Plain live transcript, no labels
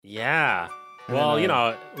Yeah. And Well,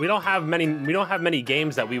 then, we don't have many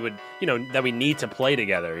games that we would, that we need to play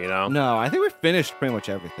together, No, I think we finished pretty much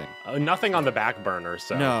everything. Nothing on the back burner,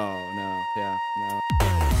 so. No, yeah, no.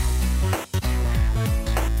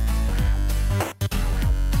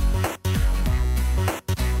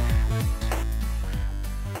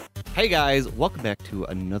 Hey guys, welcome back to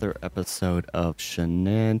another episode of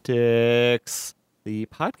Shenantics, the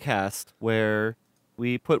podcast where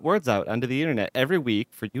we put words out onto the internet every week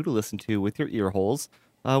for you to listen to with your ear holes,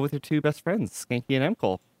 with your two best friends, Skanky and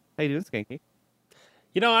Emcole. How you doing, Skanky?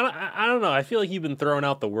 I don't know. I feel like you've been throwing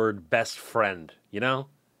out the word best friend,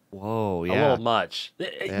 Whoa, yeah. A little much.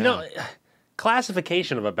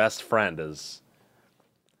 Classification of a best friend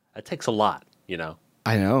it takes a lot,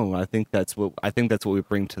 I know. I think that's what we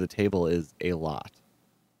bring to the table is a lot.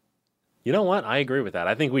 You know what? I agree with that.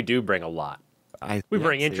 I think we do bring a lot. We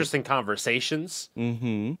bring see. interesting conversations.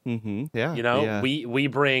 Yeah. We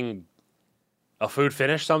bring a food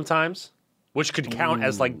finish sometimes, which could count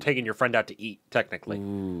as like taking your friend out to eat, technically.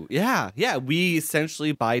 Ooh. Yeah. We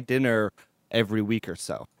essentially buy dinner every week or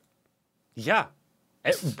so. Yeah.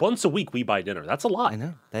 Once a week we buy dinner. That's a lot. I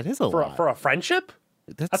know. That is a lot. For a friendship?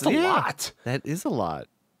 That's a lot. That is a lot.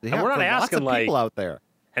 And we're not for asking lots of people out there.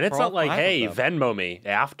 And it's not like, hey, Venmo me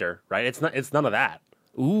after, right? It's none of that.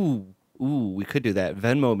 Ooh, we could do that.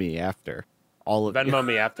 Venmo me after. All of Venmo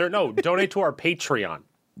me after? No, donate to our Patreon.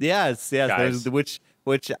 Yes. Guys. Which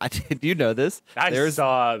do you know this? I know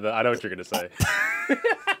what you're gonna say.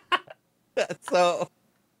 So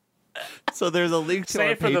there's a link to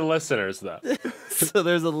Say it for the listeners, though. So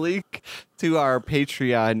there's a link to our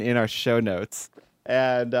Patreon in our show notes.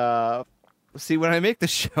 And see, when I make the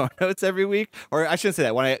show notes every week, or I shouldn't say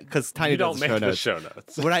that, because Tiny does the show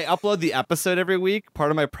notes. When I upload the episode every week,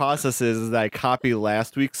 part of my process is that I copy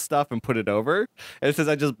last week's stuff and put it over. And it says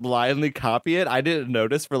I just blindly copy it. I didn't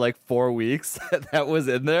notice for like 4 weeks that was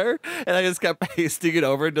in there. And I just kept pasting it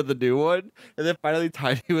over into the new one. And then finally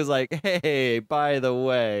Tiny was like, hey, by the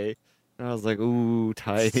way. And I was like, ooh,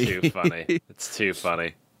 Tiny. It's too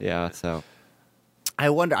funny. Yeah, so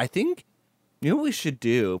I wonder, I think, you know what we should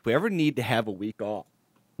do? If we ever need to have a week off,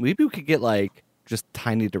 maybe we could get, like, just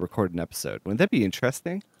Tiny to record an episode. Wouldn't that be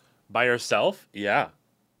interesting? By yourself? Yeah.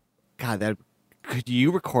 God, could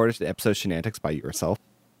you record an episode of Shenantics by yourself?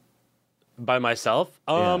 By myself?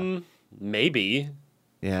 Yeah. Maybe.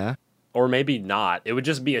 Yeah? Or maybe not. It would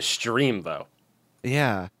just be a stream, though.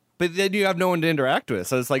 Yeah. But then you have no one to interact with.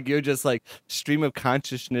 So it's like you're just, like, stream of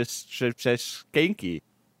consciousness skanky.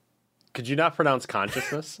 Could you not pronounce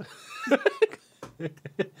consciousness?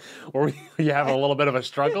 Or you have a little bit of a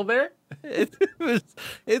struggle there?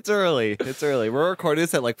 It's early. We're recording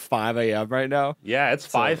this at like 5 a.m. right now. Yeah, it's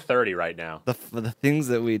 5:30 right now. The things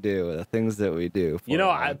that we do.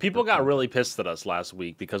 People got really pissed at us last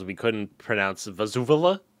week because we couldn't pronounce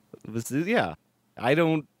Vesuvula. Yeah. I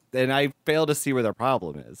fail to see where their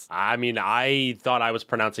problem is. I mean, I thought I was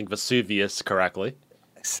pronouncing Vesuvius correctly.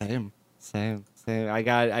 Same. I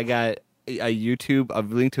got a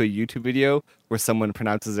link to a YouTube video where someone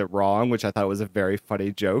pronounces it wrong, which I thought was a very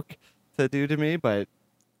funny joke to do to me, but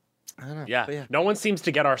I don't know. Yeah. No one seems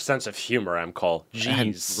to get our sense of humor, Emcole.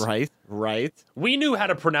 Jeez. And, right. We knew how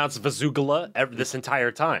to pronounce Vesugula this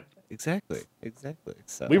entire time. Exactly.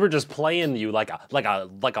 So we were just playing you like a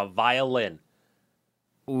violin.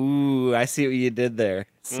 Ooh, I see what you did there.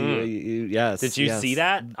 Yes. Did you see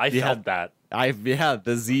that? I felt that.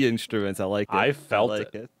 The Z instruments. I like it. I felt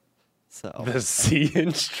it. So the Z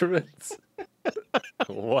instruments.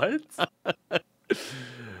 What?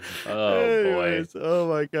 Oh boy. Oh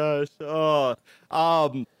my gosh.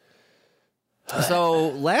 So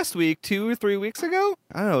last week, 2 or 3 weeks ago,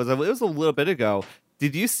 I don't know, it was a little bit ago.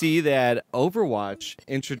 Did you see that Overwatch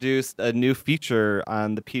introduced a new feature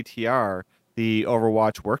on the PTR, the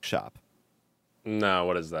Overwatch Workshop? No,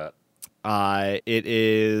 what is that? It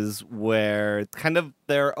is where kind of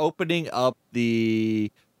they're opening up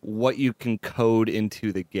what you can code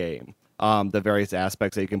into the game, the various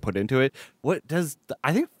aspects that you can put into it. I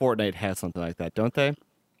think Fortnite has something like that, don't they?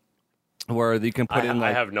 Where you can put in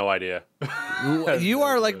like... I have no idea. You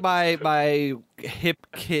are like my hip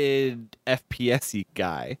kid FPS-y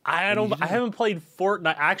guy. I haven't played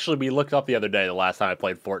Fortnite. Actually, we looked up the other day the last time I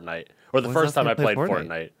played Fortnite. Or the first time I played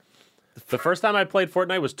Fortnite. The first time I played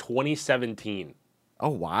Fortnite was 2017. Oh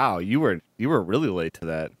wow, you were really late to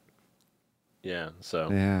that. Yeah,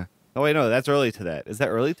 so. Yeah. Oh wait, no, that's early to that. Is that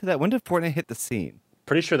early to that? When did Fortnite hit the scene?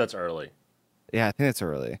 Pretty sure that's early. Yeah, I think it's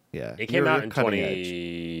early. Yeah. It came out in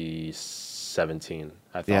 2017,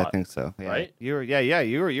 I thought. Yeah, I think so. Yeah. Right? You're an early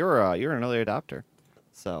adopter.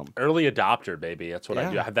 So early adopter, baby. That's what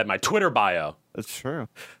I do. I have that in my Twitter bio. That's true.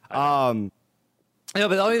 But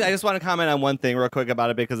I just want to comment on one thing real quick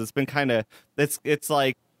about it because it's been kind of it's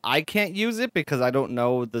like I can't use it because I don't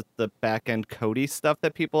know the back end Cody stuff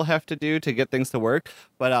that people have to do to get things to work.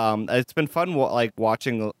 But it's been fun like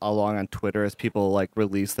watching along on Twitter as people like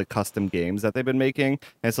release the custom games that they've been making.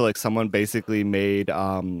 And so like someone basically made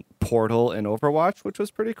Portal in Overwatch, which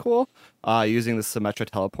was pretty cool, using the Symmetra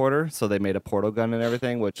teleporter. So they made a portal gun and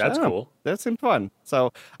everything, which that's cool. That seemed fun.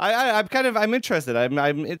 So I'm interested. I mean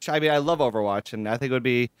I love Overwatch, and I think it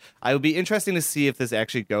would be interesting to see if this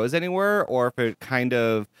actually goes anywhere or if it kind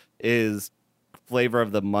of is flavor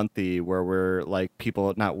of the monthy where we're like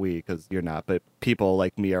people, not we because you're not, but people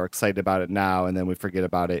like me are excited about it now and then we forget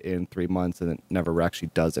about it in 3 months and it never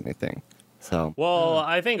actually does anything. So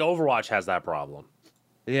I think Overwatch has that problem.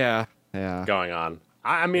 Yeah going on.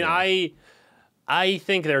 I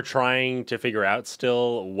think they're trying to figure out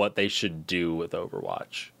still what they should do with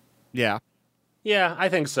Overwatch. Yeah, I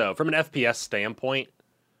think so. From an FPS standpoint,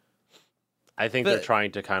 I think they're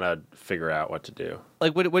trying to kind of figure out what to do.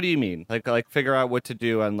 Like, what do you mean? Like figure out what to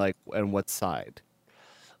do on what side?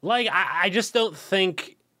 Like, I just don't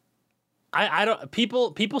think I don't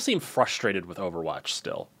people seem frustrated with Overwatch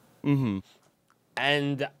still. Mm-hmm.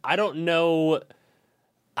 And I don't know.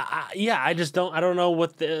 I just don't. I don't know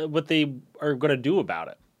what they are going to do about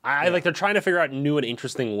it. Like they're trying to figure out new and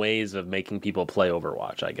interesting ways of making people play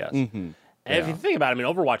Overwatch, I guess. Mm-hmm. And if you think about it, I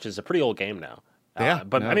mean, Overwatch is a pretty old game now.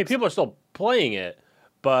 But I mean, people are still playing it,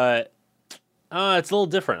 but it's a little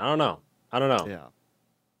different. I don't know. Yeah.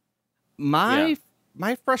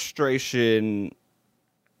 My frustration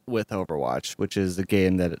with Overwatch, which is a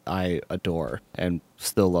game that I adore and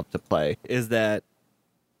still love to play, is that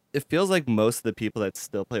it feels like most of the people that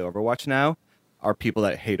still play Overwatch now are people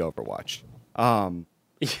that hate Overwatch.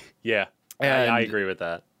 Yeah, I agree with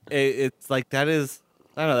that. It's like that is,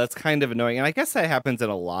 I don't know, that's kind of annoying. And I guess that happens in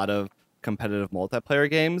a lot of competitive multiplayer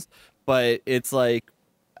games, but it's like,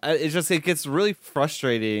 it gets really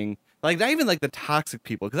frustrating. Like, not even like the toxic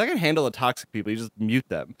people, because I can handle the toxic people, you just mute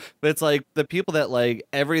them. But it's like the people that like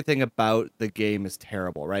everything about the game is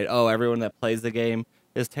terrible, right? Oh, everyone that plays the game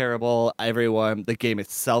is terrible. The game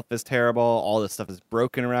itself is terrible. All this stuff is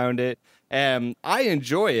broken around it. And I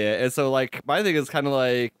enjoy it. And so, like, my thing is kind of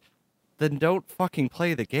like, then don't fucking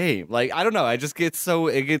play the game. Like, I don't know. I just get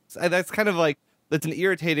that's kind of like, it's an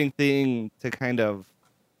irritating thing to kind of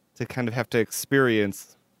have to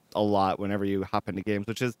experience a lot whenever you hop into games,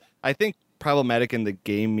 which is, I think, problematic in the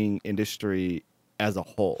gaming industry as a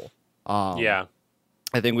whole. I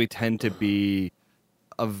think we tend to be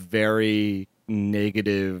a very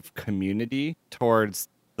negative community towards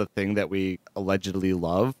the thing that we allegedly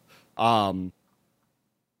love. I don't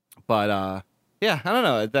know.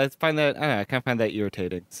 I kind of find that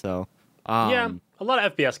irritating. So, a lot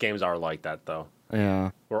of FPS games are like that, though.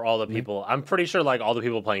 Yeah, where all the people, I'm pretty sure, like all the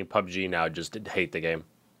people playing PUBG now just hate the game.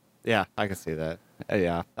 Yeah, I can see that.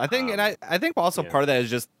 Yeah, I think, and I think also part of that is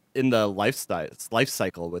just in the life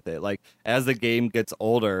cycle with it. Like as the game gets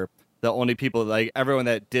older, the only people, like everyone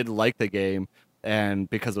that did like the game, and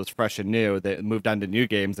because it was fresh and new, they moved on to new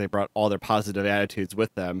games. They brought all their positive attitudes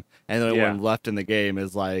with them, and the only one left in the game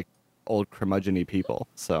is like old curmudgeon-y people.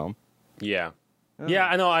 So yeah,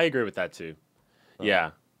 I know. I agree with that too.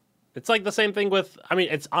 Yeah, it's like the same thing with. I mean,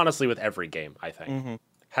 it's honestly with every game. I think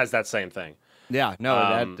has that same thing. Yeah, no,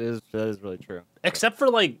 that is really true. Except for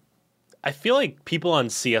like, I feel like people on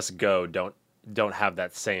CS:GO don't have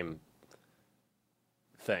that same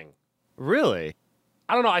thing. Really?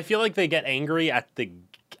 I don't know. I feel like they get angry at the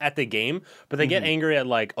game, but they get angry at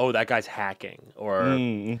like, oh, that guy's hacking, or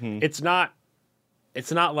it's not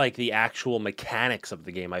like the actual mechanics of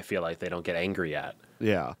the game. I feel like they don't get angry at.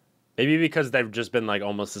 Yeah. Maybe because they've just been like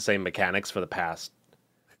almost the same mechanics for the past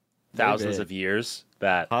thousands of years.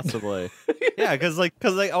 That possibly. Yeah, because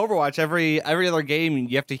Overwatch, every other game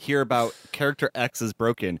you have to hear about character X is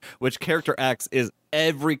broken, which character X is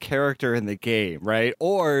every character in the game, right?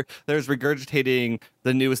 Or there's regurgitating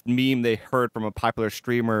the newest meme they heard from a popular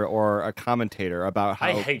streamer or a commentator about how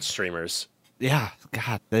I hate streamers. Yeah,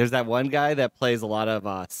 God, there's that one guy that plays a lot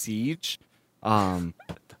of Siege.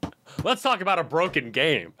 Let's talk about a broken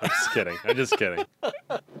game. I'm just kidding.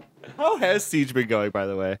 How has Siege been going, by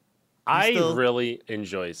the way? I really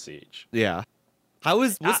enjoy Siege. Yeah.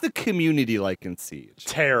 What's the community like in Siege?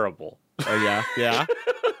 Terrible. Oh yeah, yeah.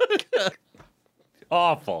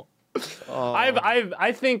 Awful. Oh.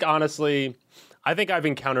 I think honestly, I've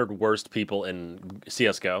encountered worse people in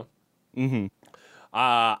CS:GO. Mm-hmm.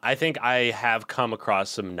 I think I have come across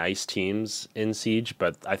some nice teams in Siege,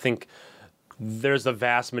 but I think there's a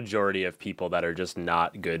vast majority of people that are just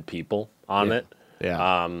not good people on it.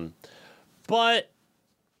 Yeah. But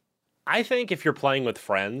I think if you're playing with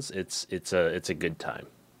friends, it's a good time.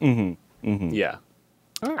 Yeah.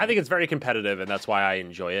 Right. I think it's very competitive, and that's why I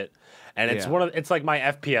enjoy it. And it's it's like my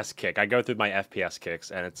FPS kick. I go through my FPS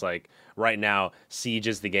kicks, and it's like right now, Siege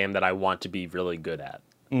is the game that I want to be really good at.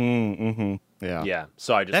 Yeah. Yeah.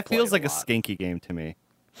 So I just that feels like a skanky game to me.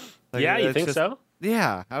 Like, yeah, you think so?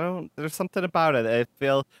 Yeah, I don't. There's something about it.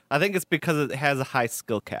 I think it's because it has a high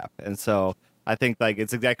skill cap, and so I think like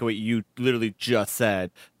it's exactly what you literally just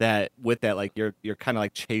said. That with that, like you're kind of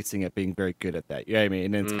like chasing it, being very good at that. You know what I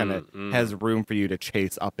mean? And it's kind of has room for you to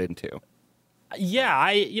chase up into. Yeah,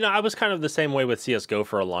 I was kind of the same way with CS:GO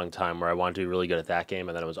for a long time, where I wanted to be really good at that game,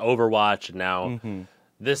 and then it was Overwatch, and now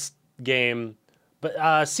this game.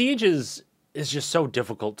 But Siege is just so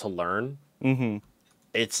difficult to learn.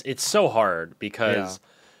 It's so hard because,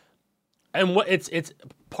 and what it's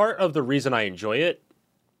part of the reason I enjoy it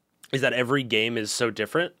is that every game is so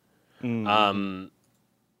different. And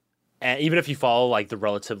even if you follow like the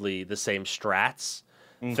same strats,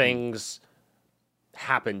 things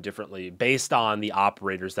happen differently based on the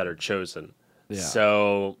operators that are chosen. Yeah.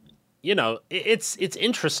 So, it's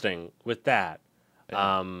interesting with that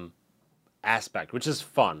aspect, which is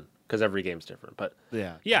fun because every game's different. But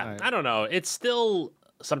yeah, I don't know. It's still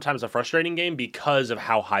sometimes a frustrating game because of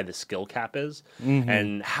how high the skill cap is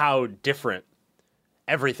and how different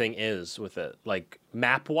everything is with it. Like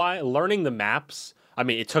map-wise, learning the maps. I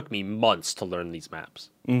mean, it took me months to learn these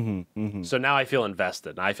maps. So now I feel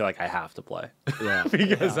invested, and I feel like I have to play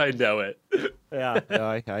because I know it.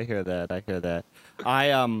 No, I hear that.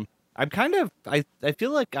 I'm kind of I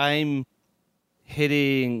feel like I'm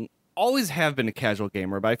hitting. Always have been a casual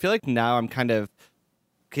gamer, but I feel like now I'm kind of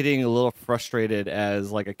getting a little frustrated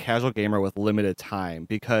as like a casual gamer with limited time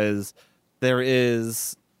because there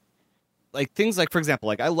is like things like, for example,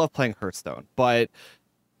 like I love playing Hearthstone,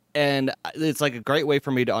 and it's like a great way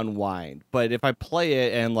for me to unwind. But if I play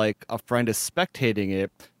it and like a friend is spectating it,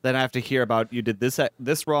 then I have to hear about you did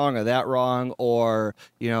this wrong or that wrong, or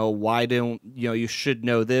why don't you should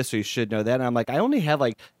know this or you should know that. And I'm like, I only have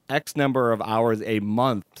like X number of hours a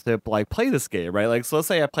month to like play this game, right? Like, so let's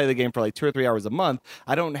say I play the game for like 2 or 3 hours a month.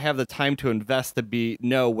 I don't have the time to invest to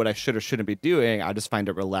know what I should or shouldn't be doing. I just find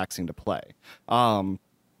it relaxing to play.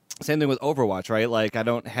 Same thing with Overwatch, right? Like, I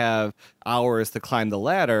don't have hours to climb the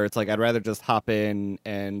ladder. It's like I'd rather just hop in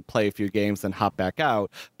and play a few games than hop back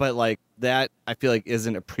out. But like that, I feel like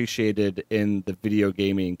isn't appreciated in the video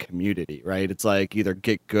gaming community, right? It's like either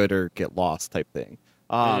get good or get lost type thing.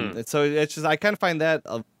 And so it's just, I kind of find that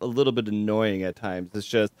a little bit annoying at times. It's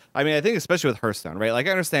just, I mean, I think especially with Hearthstone, right? Like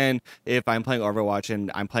I understand if I'm playing Overwatch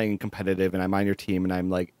and I'm playing competitive and I'm on your team and I'm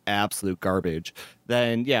like absolute garbage,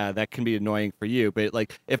 then yeah, that can be annoying for you. But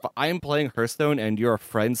like if I'm playing Hearthstone and you're a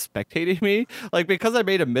friend spectating me, like because I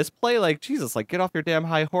made a misplay, like Jesus, like get off your damn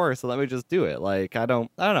high horse and let me just do it. Like I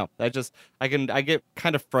don't know. I get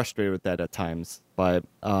kind of frustrated with that at times. But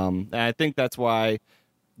and I think that's why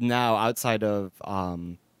now outside of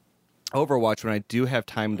Overwatch, when I do have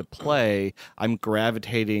time to play, I'm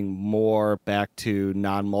gravitating more back to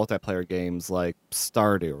non-multiplayer games like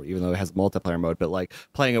Stardew, even though it has multiplayer mode, but like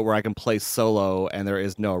playing it where I can play solo and there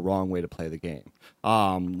is no wrong way to play the game.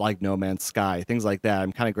 Like No Man's Sky, things like that.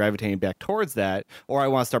 I'm kind of gravitating back towards that, or I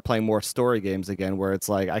want to start playing more story games again where it's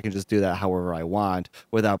like I can just do that however I want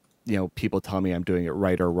without, people telling me I'm doing it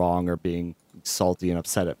right or wrong or being salty and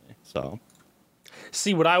upset at me. So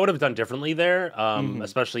see, what I would have done differently there,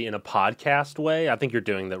 especially in a podcast way, I think you're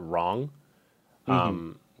doing that wrong for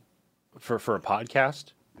a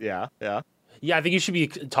podcast. Yeah. Yeah, I think you should be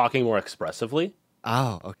talking more expressively.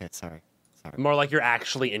 Oh, okay. Sorry. More like you're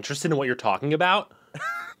actually interested in what you're talking about.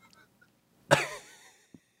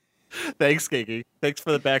 Thanks, Kiki. Thanks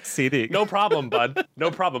for the back seating. No problem, bud.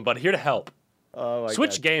 Here to help. Oh, my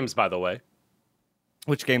Switch God. games, by the way.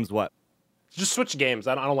 Which games what? Just switch games.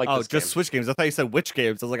 I don't like this just switch games. I thought you said which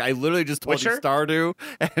games. I was like, I literally just told Witcher? you Stardew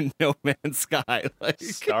and No Man's Sky. Like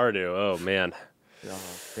Stardew. Oh, man.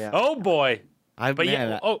 Yeah. Oh, boy.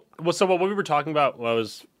 Yeah. Oh, well, so what we were talking about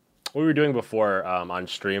what we were doing before on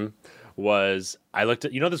stream was I looked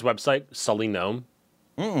at, this website, Sully Gnome?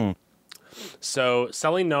 So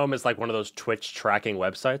Sully Gnome is like one of those Twitch tracking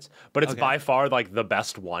websites, but it's by far like the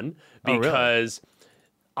best one because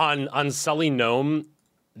on Sully Gnome,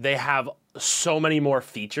 they have so many more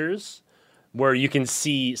features where you can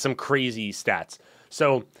see some crazy stats.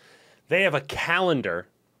 So they have a calendar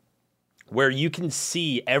where you can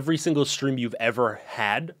see every single stream you've ever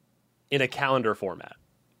had in a calendar format.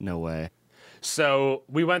 No way. So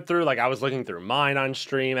we went through, like, I was looking through mine on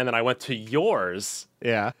stream, and then I went to yours.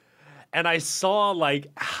 Yeah. And I saw,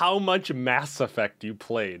 like, how much Mass Effect you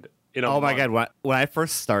played in a month. My God. When I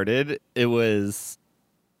first started, it was,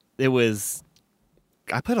 I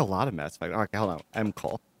played a lot of Mass Effect. Okay, hold on. I'm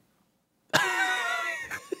Cole.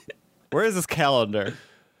 Where is this calendar?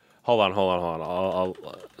 Hold on. I'll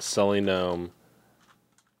Sully Gnome.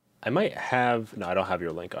 I might have... No, I don't have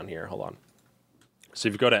your link on here. Hold on. So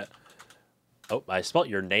if you go to... Oh, I spelt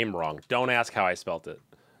your name wrong. Don't ask how I spelt it.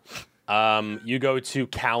 You go to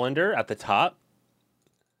calendar at the top,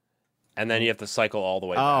 and then you have to cycle all the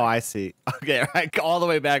way back. Oh, I see. Okay, all the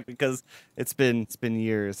way back because it's been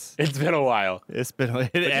years. It's been a while. It's been.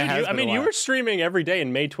 You were streaming every day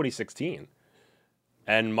in May 2016,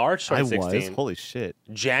 and March 2016. I was. Holy shit.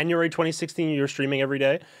 January 2016, you were streaming every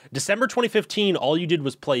day. December 2015, all you did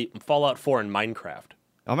was play Fallout 4 and Minecraft.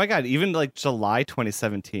 Oh my God! Even like July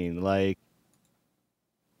 2017, like.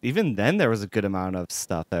 Even then, there was a good amount of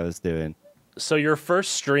stuff that I was doing. So your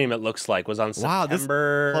first stream, it looks like, was on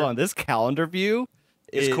September... Hold on, this calendar view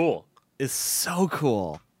is cool. Is so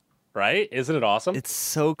cool. Right? Isn't it awesome? It's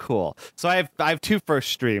so cool. So I have two first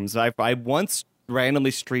streams. I once randomly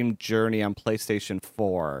streamed Journey on PlayStation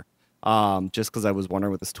 4, just because I was wondering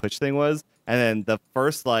what this Twitch thing was. And then the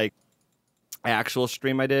first, like, actual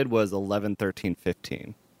stream I did was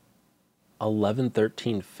 11/13/15.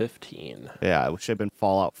 11/13/15. Yeah, it should have been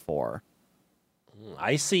Fallout 4.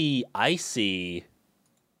 I see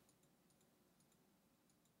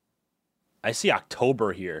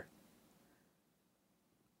October here.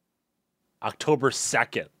 October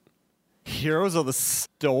 2nd. Heroes of the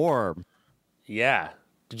Storm. Yeah.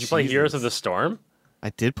 Did you play Heroes of the Storm? I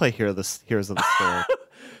did play Heroes of the Storm.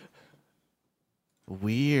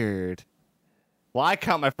 Weird. Well, I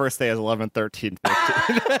count my first day as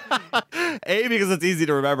 11/13/15. A, because it's easy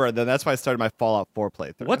to remember, and then that's why I started my Fallout 4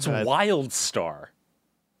 playthrough. What's WildStar?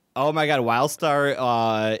 Oh my God,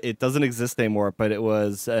 WildStar, it doesn't exist anymore, but it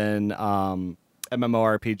was an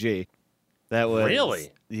MMORPG. That was...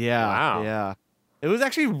 Really? Yeah. Wow. Yeah. It was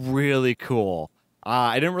actually really cool.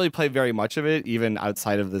 I didn't really play very much of it, even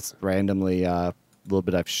outside of this randomly little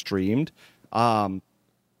bit I've streamed. I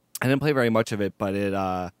didn't play very much of it, but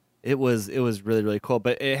it was really, really cool.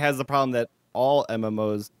 But it has the problem that all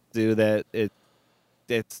MMOs do, that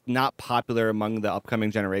it's not popular among the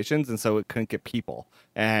upcoming generations, and so it couldn't get people.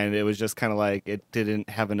 And it was just kind of like it didn't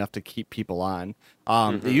have enough to keep people on.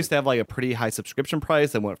 It used to have like a pretty high subscription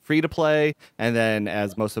price and went free to play, and then,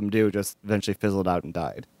 as most of them do, just eventually fizzled out and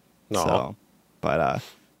died. No. So, but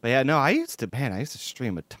yeah, no, I used to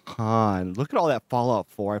stream a ton. Look at all that Fallout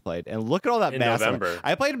 4 I played, and look at all that Mass Effect.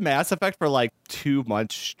 I played Mass Effect for like 2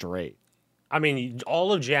 months straight. I mean,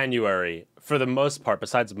 all of January, for the most part,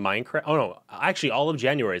 besides Minecraft. Oh, no. Actually, all of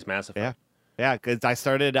January is Mass Effect. Yeah, because I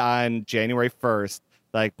started on January 1st.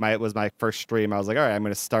 Like, it was my first stream. I was like, all right, I'm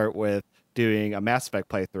going to start with doing a Mass Effect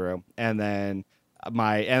playthrough. And then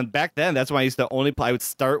back then, that's when I used to only play. I would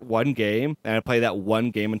start one game, and I'd play that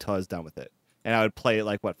one game until I was done with it. And I would play it,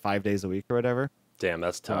 like, 5 days a week or whatever? Damn,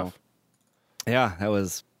 that's tough. Yeah, that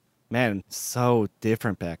was, man, so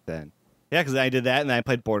different back then. Yeah, because I did that, and then I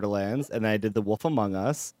played Borderlands, and then I did The Wolf Among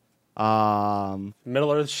Us.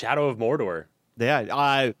 Middle-earth: Shadow of Mordor.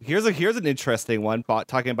 Yeah, here's an interesting one,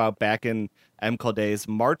 talking about back in MCO days.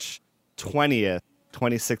 March 20th,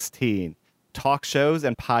 2016, talk shows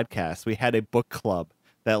and podcasts. We had a book club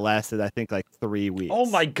that lasted, I think, like 3 weeks. Oh,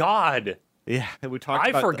 my God. Yeah, we talked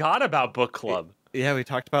I forgot about book club. Yeah, we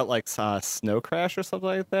talked about, like, Snow Crash or something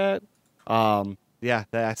like that. Yeah,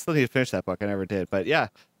 I still need to finish that book. I never did. But yeah,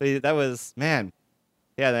 that was, man.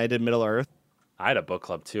 Yeah, then I did Middle-earth. I had a book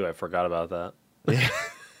club, too. I forgot about that. Yeah.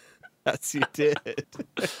 Yes, you did.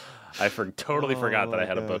 I totally forgot that I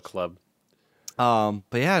had a book club. But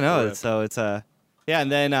yeah, no, so it's a... Yeah,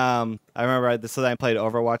 and then I remember, then I played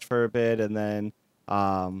Overwatch for a bit, and then...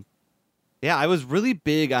 yeah, I was really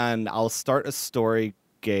big on, I'll start a story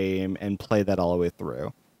game and play that all the way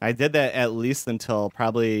through. I did that at least until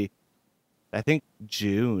probably... I think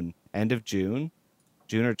end of June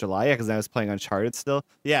or July, yeah, because I was playing Uncharted still.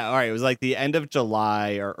 Yeah, all right, it was like the end of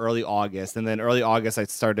July or early August, and then early August I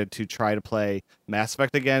started to try to play Mass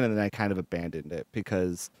Effect again, and then I kind of abandoned it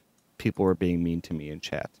because people were being mean to me in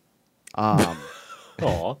chat. Aw.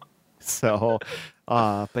 So,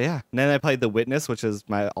 but yeah, and then I played The Witness, which is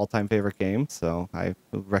my all-time favorite game, so I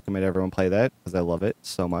recommend everyone play that because I love it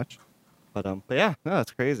so much. But yeah, no,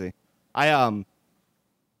 it's crazy.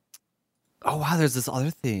 Oh wow, there's this other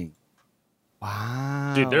thing.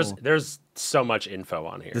 Wow. Dude, there's so much info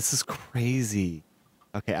on here. This is crazy.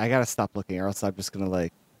 Okay, I gotta stop looking or else I'm just gonna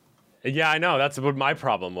like Yeah, I know. That's what my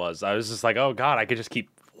problem was. I was just like, oh god, I could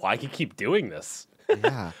keep doing this.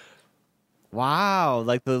 Yeah. Wow,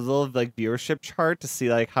 like the little like viewership chart to see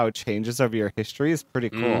like how it changes over your history is pretty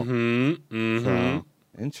cool. So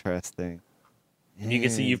interesting. You can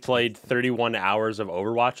see you've played 31 hours of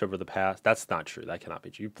Overwatch over the past. That's not true. That cannot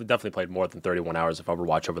be true. You've definitely played more than 31 hours of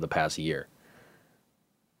Overwatch over the past year.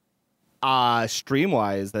 Stream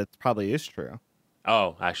wise, that probably is true.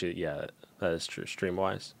 Oh, actually, yeah, that is true. Stream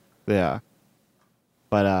wise. Yeah.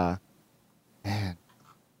 But man.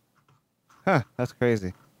 Huh, that's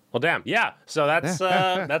crazy. Well, damn. Yeah. So that's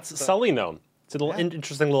Sully known. It's an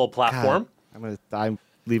interesting little platform. God, I'm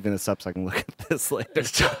leaving this up so I can look at this later.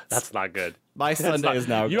 That's not good. My Sunday is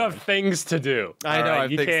now. You gone. have things to do. I know. I have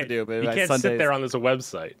things to do, but you can't sit there on this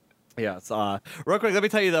website. Yes. Real quick, let me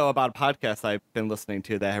tell you though about a podcast I've been listening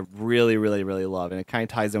to that I really, really, really love, and it kind of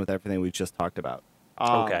ties in with everything we just talked about.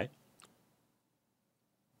 Okay.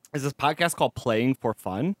 Is this podcast called Playing for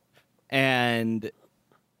Fun, and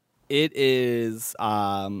it is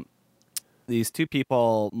these two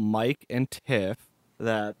people, Mike and Tiff,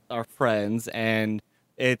 that are friends, and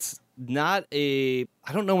it's not I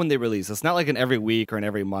don't know when they release. It's not like an every week or an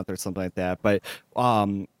every month or something like that. But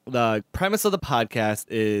the premise of the podcast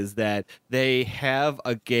is that they have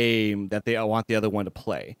a game that they want the other one to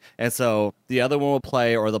play. And so the other one will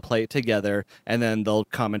play or they'll play it together, and then they'll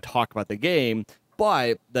come and talk about the game.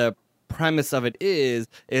 But the premise of it is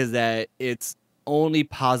that it's only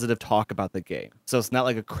positive talk about the game. So it's not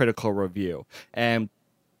like a critical review. And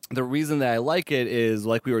the reason that I like it is,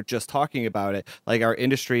 like we were just talking about it, like our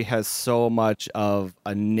industry has so much of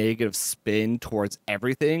a negative spin towards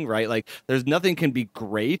everything, right? Like there's nothing can be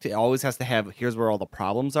great. It always has to have, here's where all the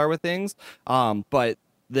problems are with things. But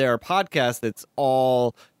there are podcasts that's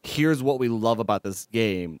all, here's what we love about this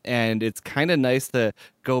game. And it's kind of nice to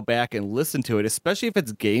go back and listen to it, especially if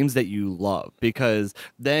it's games that you love, because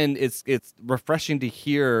then it's refreshing to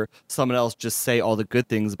hear someone else just say all the good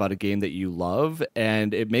things about a game that you love,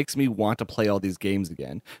 and it makes me want to play all these games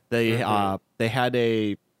again. They had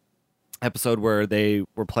a episode where they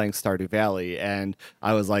were playing Stardew Valley, and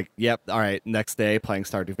I was like, yep, all right, next day playing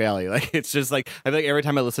Stardew Valley. Like, it's just like, I feel like every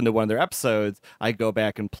time I listen to one of their episodes, I go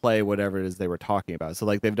back and play whatever it is they were talking about. So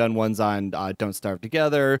like they've done ones on Don't Starve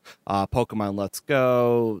Together, Pokemon Let's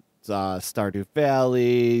Go, Stardew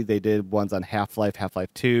Valley. They did ones on Half-Life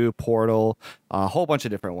 2, Portal, a whole bunch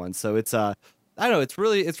of different ones. So it's I don't know, it's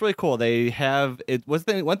really cool. They have it. One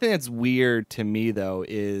thing that's weird to me though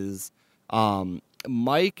is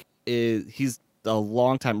Mike he's a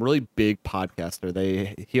long time, really big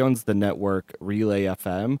podcaster. He owns the network Relay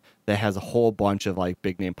FM that has a whole bunch of like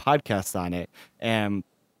big name podcasts on it, and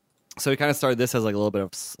so he kind of started this as like a little bit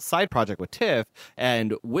of side project with Tiff,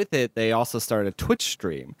 and with it they also started a Twitch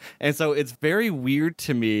stream. And so it's very weird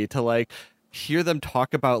to me to like hear them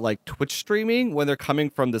talk about like Twitch streaming when they're coming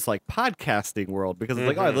from this like podcasting world, because it's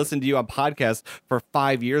like, oh, I've listened to you on podcasts for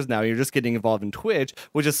 5 years now, and you're just getting involved in Twitch,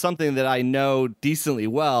 which is something that I know decently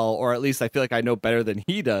well, or at least I feel like I know better than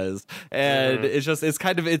he does. And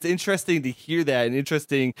it's interesting to hear that, and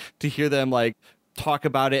interesting to hear them like talk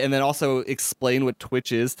about it and then also explain what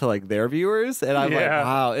Twitch is to like their viewers. And I'm like,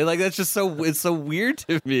 wow, that's just it's so weird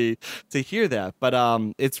to me to hear that. But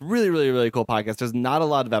it's really, really, really cool podcast. There's not a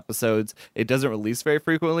lot of episodes. It doesn't release very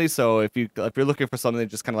frequently. So if you're looking for something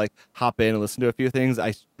to just kind of like hop in and listen to a few things,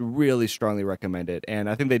 I really strongly recommend it. And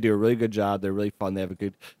I think they do a really good job. They're really fun. They have a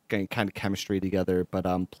good kind of chemistry together. But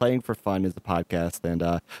Playing for Fun is the podcast. And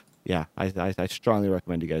I strongly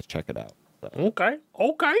recommend you guys check it out. So. Okay.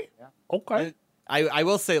 And I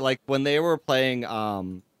will say, like, when they were playing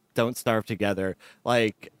Don't Starve Together,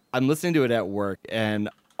 like, I'm listening to it at work, and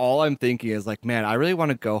all I'm thinking is, like, man, I really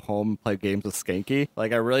want to go home and play games with Skanky.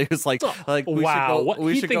 Like, I really was like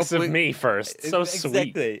he thinks of me first. So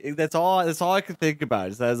exactly. Sweet. That's all I could think about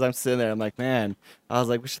is as I'm sitting there, I'm like, man, I was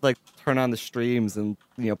like, we should, like, turn on the streams and,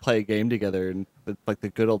 play a game together and like the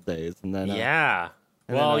good old days. And then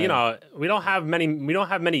well, we don't have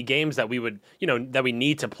many games that we would, that we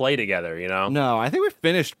need to play together, No, I think we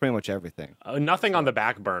finished pretty much everything. Nothing on the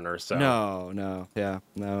back burner, so. No,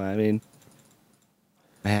 I mean,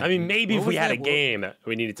 man. Maybe if we had a game that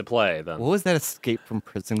we needed to play, then. What was that Escape from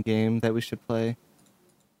Prison game that we should play?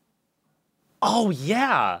 Oh,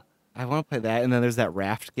 yeah. I want to play that, and then there's that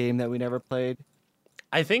Raft game that we never played.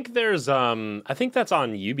 I think that's on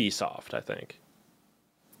Ubisoft, I think.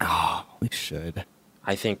 Oh, we should.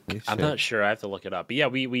 I'm not sure. I have to look it up. But yeah,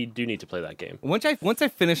 we do need to play that game. Once I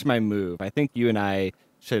finish my move, I think you and I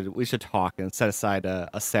should talk and set aside a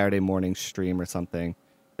Saturday morning stream or something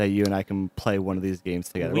that you and I can play one of these games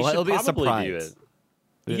together. It'll be a surprise. Do it.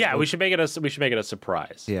 Yeah, we should make it a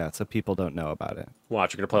surprise. Yeah, so people don't know about it.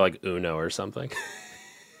 Watch, we're gonna play like Uno or something.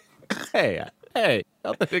 Hey,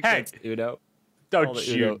 nothing against Uno. Don't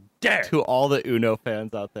you dare! To all the Uno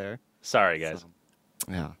fans out there. Sorry, guys. So,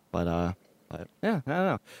 yeah, but yeah, I don't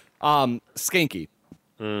know. Skanky.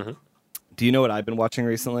 Mm-hmm. Do you know what I've been watching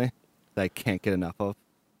recently that I can't get enough of?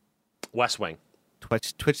 West Wing.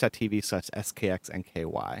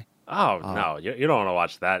 Twitch.tv/SKXNKY. Oh, no. You don't want to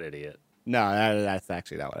watch that idiot. No, that's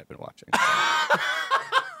actually not what I've been watching.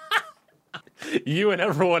 You and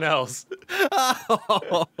everyone else.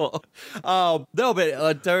 No,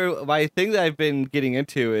 but my thing that I've been getting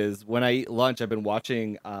into is when I eat lunch, I've been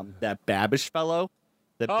watching that Babish fellow.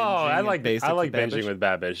 I like binging with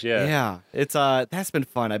Babish. Yeah, it's that's been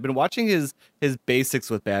fun. I've been watching his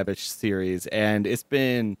Basics with Babish series, and it's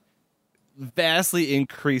been vastly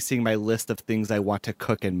increasing my list of things I want to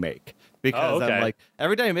cook and make. Because I'm like,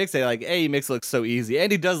 every time he makes it, like, he makes it look so easy.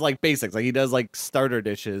 And he does, like, basics. Like, he does, like, starter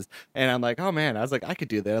dishes. And I'm like, oh, man. I was like, I could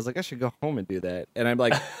do that. I was like, I should go home and do that. And I'm,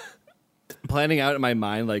 like, planning out in my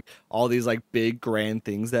mind, like, all these, like, big, grand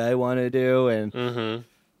things that I want to do. And,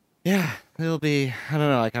 yeah, it'll be, I don't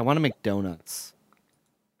know, like, I want to make donuts.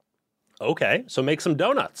 Okay, so make some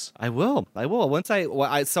donuts. I will.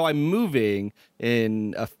 So I'm moving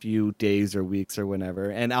in a few days or weeks or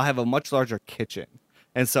whenever. And I'll have a much larger kitchen.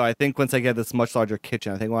 And so I think once I get this much larger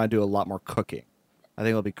kitchen, I think I want to do a lot more cooking. I think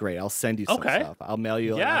it'll be great. I'll send you some stuff. I'll mail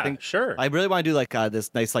you. Yeah, sure. I really want to do like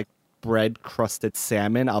this nice like bread crusted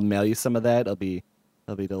salmon. I'll mail you some of that. It'll be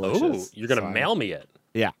delicious. Oh, you're gonna mail me it?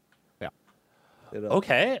 Yeah.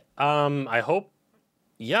 Okay. I hope.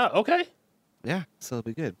 Yeah. Okay. Yeah. So it'll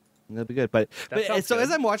be good. But so good.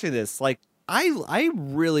 As I'm watching this, like I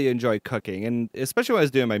really enjoy cooking, and especially when I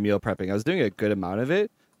was doing my meal prepping, I was doing a good amount of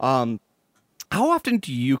it. How often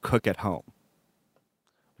do you cook at home?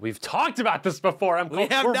 We've talked about this before. We're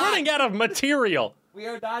running out of material. We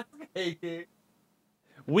are not speaking.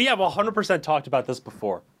 We have 100% talked about this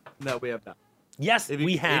before. No, we have not. Yes,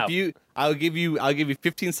 we have. I'll give you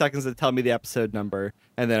 15 seconds to tell me the episode number,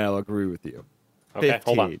 and then I'll agree with you. Okay, 15,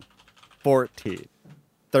 hold on. 14,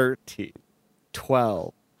 13,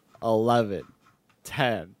 12, 11,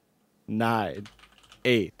 10, 9,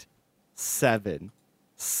 8, 7,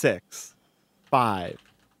 6, 5,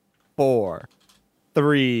 4,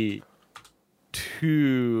 3,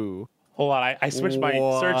 2. Hold on, I switched my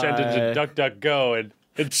search engine to DuckDuckGo and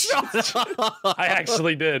I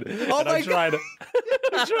actually did. Oh my God.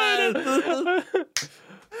 I'm trying to.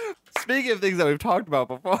 Speaking of things that we've talked about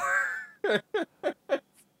before.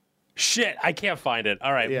 Shit, I can't find it.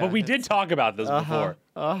 All right, but we did talk about this before.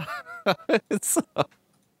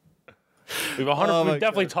 We've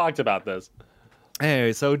definitely talked about this.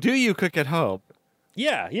 Anyway, so do you cook at home?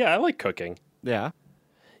 Yeah, I like cooking. Yeah.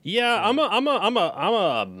 Yeah, I'm a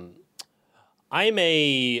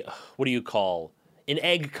what do you call an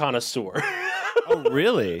egg connoisseur? Oh,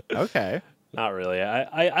 really? Okay. Not really.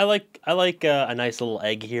 I like a nice little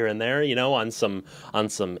egg here and there, you know, on some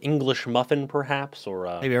English muffin perhaps, or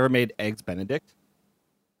have you ever made eggs Benedict?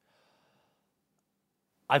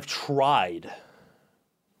 I've tried.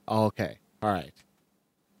 Oh, okay. All right.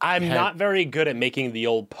 I'm not very good at making the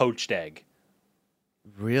old poached egg.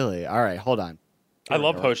 Really? All right, hold on. I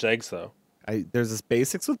love poached eggs though. There's this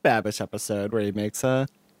Basics with Babish episode where he makes eggs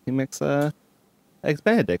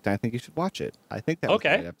Benedict. I think you should watch it. I think that was a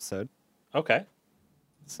great episode. Okay.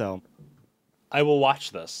 So, I will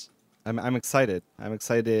watch this. I'm excited. I'm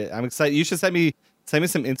excited. You should send me some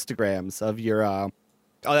Instagrams of your. Oh,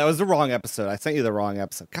 that was the wrong episode. I sent you the wrong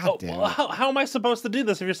episode. God damn. Well, how am I supposed to do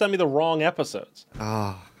this if you send me the wrong episodes?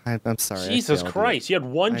 Oh, I'm sorry. Jesus Christ! You had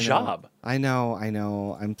one job. I know.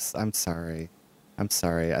 I'm sorry. I'm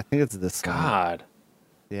sorry. I think it's this one. God.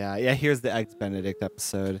 Yeah. Here's the Eggs Benedict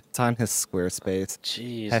episode. It's on his Squarespace.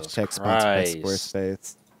 Jesus Christ. Sponsored by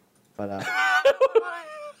Squarespace. But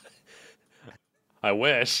I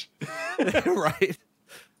wish. Right.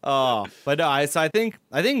 Oh, but no. So I think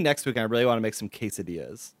next week I really want to make some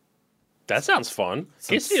quesadillas. That sounds fun.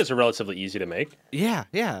 Quesadillas are relatively easy to make. Yeah.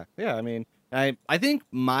 I mean, I think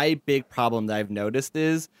my big problem that I've noticed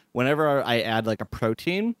is whenever I add like a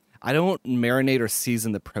protein, I don't marinate or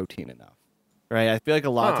season the protein enough. Right? I feel like a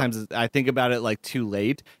lot of times I think about it like too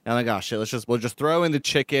late, and I'm like, oh shit, we'll just throw in the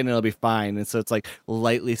chicken and it'll be fine. And so it's like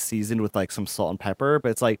lightly seasoned with like some salt and pepper,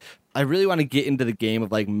 but it's like I really want to get into the game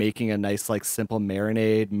of like making a nice like simple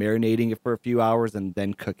marinade, marinating it for a few hours and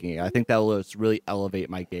then cooking it. I think that will just really elevate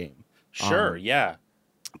my game. Sure, yeah.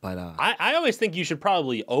 But I always think you should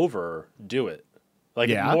probably overdo it. Like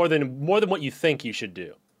more than what you think you should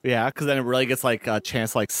do. Yeah, because then it really gets like a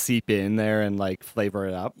chance to like seep in there and like flavor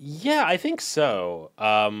it up. Yeah, I think so.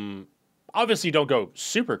 Obviously, don't go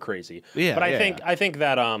super crazy. Yeah, but I think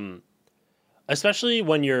that especially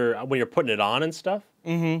when you're putting it on and stuff,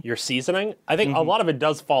 you're seasoning. I think a lot of it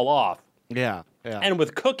does fall off. Yeah, yeah. And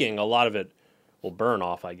with cooking, a lot of it will burn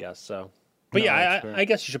off, I guess. So, but I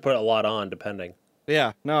guess you should put a lot on, depending.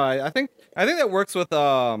 Yeah, no, I think that works with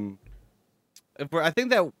I think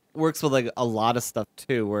that works with like a lot of stuff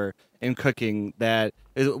too. Where in cooking, that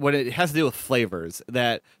is when it has to do with flavors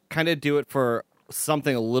that kind of do it for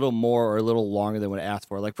something a little more or a little longer than what it asked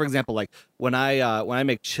for. Like for example, like when I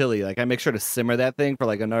make chili, like I make sure to simmer that thing for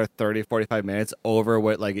like another 30, 45 minutes over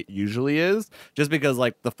what like it usually is, just because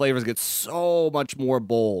like the flavors get so much more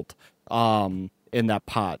bold in that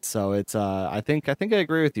pot. So it's I think I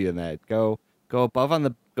agree with you in that. Go above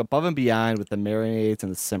and beyond with the marinades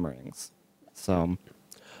and the simmerings. So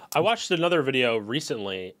I watched another video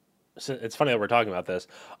recently. It's funny that we're talking about this,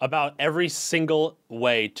 about every single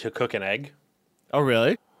way to cook an egg. Oh,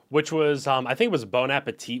 really? Which was, I think it was Bon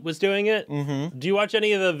Appetit was doing it. Mm-hmm. Do you watch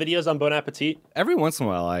any of the videos on Bon Appetit? Every once in a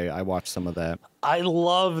while, I watch some of that. I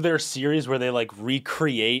love their series where they like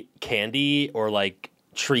recreate candy or like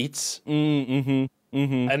treats. And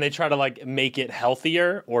they try to like make it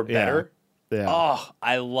healthier or better. Yeah. Oh,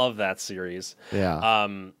 I love that series. Yeah.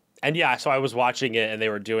 And yeah, so I was watching it and they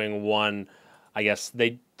were doing one, I guess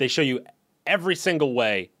they show you every single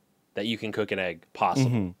way that you can cook an egg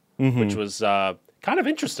possible, which was kind of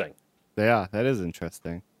interesting. Yeah, that is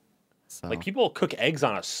interesting. So. Like people cook eggs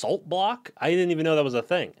on a salt block. I didn't even know that was a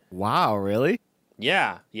thing. Wow, really?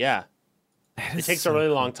 Yeah. It takes a really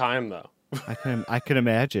long time though. I can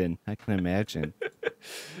imagine. Man,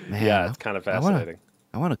 yeah, it's kind of fascinating.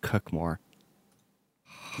 I want to cook more.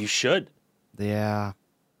 You should. Yeah.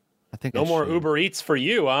 I think no more Uber Eats for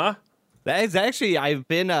you, huh? That is actually I've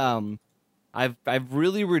been I've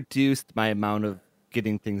really reduced my amount of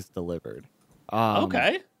getting things delivered.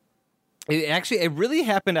 Okay. It really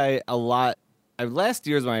happened a lot. Last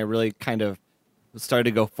year's when I really kind of started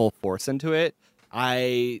to go full force into it.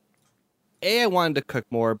 I wanted to cook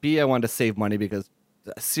more. B, I wanted to save money because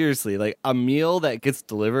seriously, like a meal that gets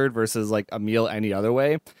delivered versus like a meal any other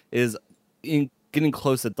way is getting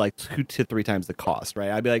close to like 2 to 3 times the cost,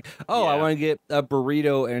 right? I'd be like, oh, I want to get a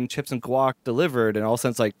burrito and chips and guac delivered, and all of a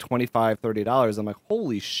sudden it's like $25, $30. I'm like,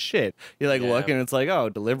 holy shit. You like look and it's like, oh,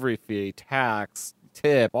 delivery fee, tax,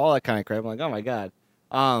 tip, all that kind of crap. I'm like, oh my God.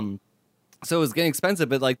 So it was getting expensive,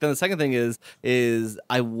 but like then the second thing is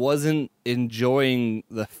I wasn't enjoying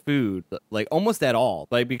the food like almost at all,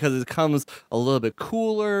 like because it comes a little bit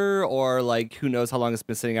cooler, or like who knows how long it's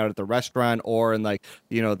been sitting out at the restaurant or in like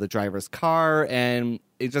the driver's car, and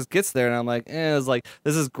it just gets there and I'm like, it's like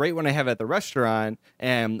this is great when I have it at the restaurant,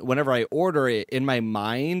 and whenever I order it in my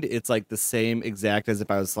mind it's like the same exact as if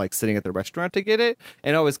I was like sitting at the restaurant to get it,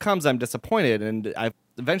 and it always comes, I'm disappointed, and I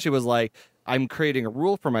eventually was like, I'm creating a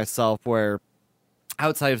rule for myself where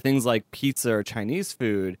outside of things like pizza or Chinese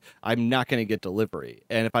food, I'm not going to get delivery.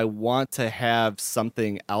 And if I want to have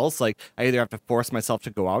something else, like I either have to force myself to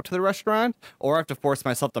go out to the restaurant or I have to force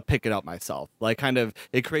myself to pick it up myself. Like kind of,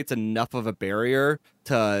 it creates enough of a barrier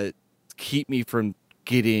to keep me from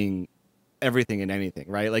getting everything and anything,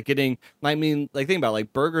 right? Like think about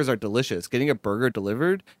like burgers are delicious. Getting a burger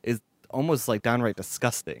delivered is almost like downright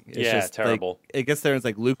disgusting. It's just terrible. Like, it gets there and it's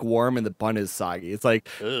like lukewarm and the bun is soggy. It's like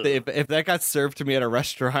if that got served to me at a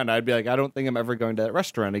restaurant, I'd be like, I don't think I'm ever going to that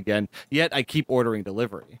restaurant again. Yet I keep ordering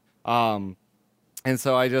delivery. And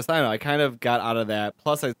so I don't know, I kind of got out of that.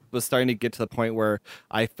 Plus I was starting to get to the point where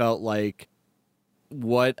I felt like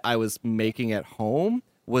what I was making at home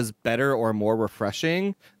was better or more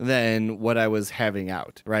refreshing than what I was having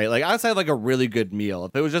out, right? Like outside of like a really good meal,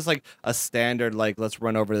 if it was just like a standard, like let's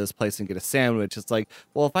run over to this place and get a sandwich, it's like,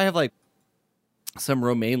 well, if I have like some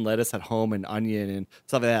romaine lettuce at home and onion and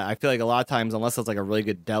stuff like that, I feel like a lot of times, unless it's like a really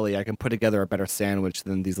good deli, I can put together a better sandwich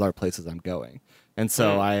than these other places I'm going. And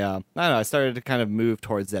so I don't know, I started to kind of move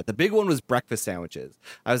towards that. The big one was breakfast sandwiches.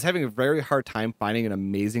 I was having a very hard time finding an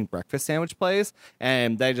amazing breakfast sandwich place,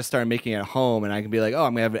 and then I just started making it at home, and I can be like, oh,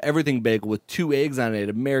 I'm going to have everything big with 2 eggs on it,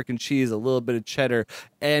 American cheese, a little bit of cheddar,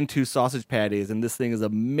 and 2 sausage patties, and this thing is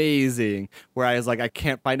amazing, where I was like, I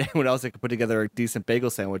can't find anyone else that could put together a decent bagel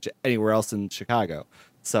sandwich anywhere else in Chicago.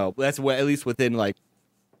 So that's what, at least within like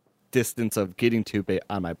distance of getting to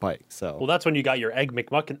on my bike. So well, that's when you got your egg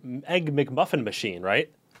McMuffin machine, right?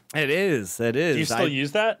 It is. Do you still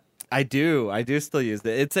use that? I do still use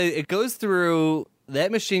it. It goes through, that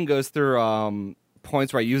machine goes through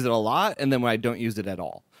points where I use it a lot and then when I don't use it at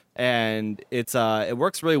all. And it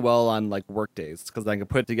works really well on like work days because I can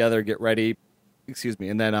put it together, get ready, excuse me,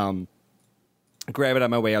 and then grab it on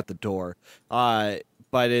my way out the door. But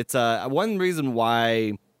it's one reason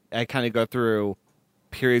why I kind of go through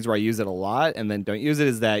periods where I use it a lot and then don't use it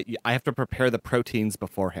is that I have to prepare the proteins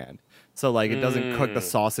beforehand. So like it doesn't cook the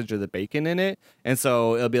sausage or the bacon in it. And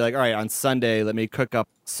so it'll be like, all right, on Sunday, let me cook up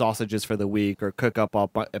sausages for the week or cook up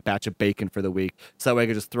a batch of bacon for the week. So that way I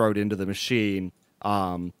can just throw it into the machine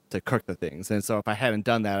to cook the things. And so if I hadn't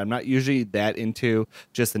done that, I'm not usually that into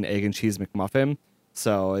just an egg and cheese McMuffin.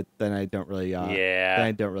 So then I don't really then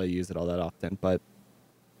I don't really use it all that often. But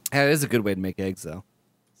it is a good way to make eggs though.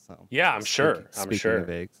 So yeah, I'm sure. Speaking of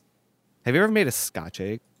eggs, have you ever made a Scotch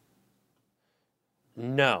egg?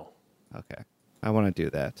 No. Okay, I want to do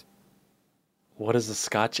that. What is a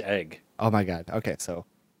Scotch egg? Oh my god. Okay, so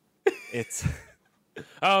it's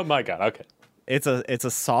oh my god. Okay, it's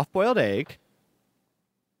a soft boiled egg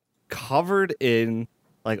covered in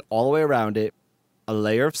like all the way around it a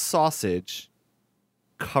layer of sausage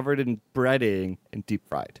covered in breading and deep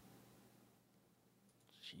fried.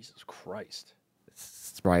 Jesus Christ.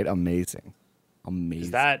 It's right, amazing.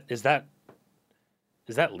 Is that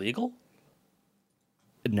legal?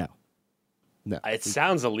 No. It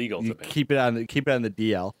sounds illegal to me. Keep it on the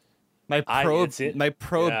DL. My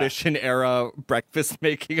prohibition era breakfast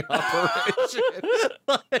making operation.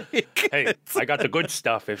 Hey, I got the good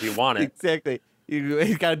stuff if you want it. Exactly.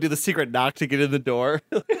 You got to do the secret knock to get in the door.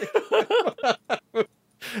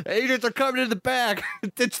 Agents are coming in the back.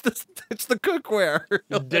 Ditch the cookware.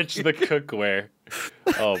 Ditch the cookware.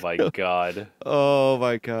 Oh my god. Oh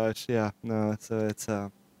my gosh. Yeah. No. So it's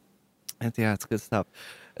good stuff.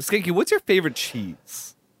 Skanky, what's your favorite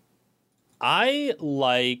cheese? I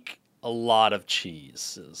like a lot of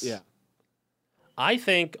cheeses. Yeah. I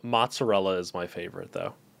think mozzarella is my favorite,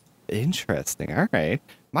 though. Interesting. All right.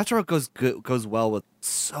 Mozzarella goes well with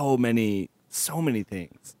so many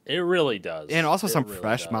things. It really does. And also some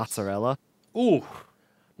fresh mozzarella. Ooh.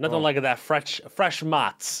 Nothing like that fresh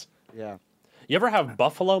mozz. Yeah. You ever have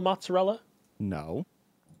buffalo mozzarella? No.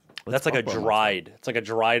 That's like a dried. It's like a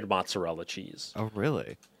dried mozzarella cheese. Oh,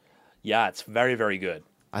 really? Yeah, it's very, very good.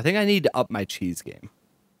 I think I need to up my cheese game.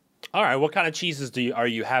 All right, what kind of cheeses are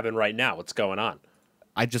you having right now? What's going on?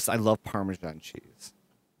 I love Parmesan cheese.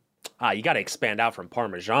 You got to expand out from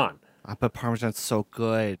Parmesan. But Parmesan's so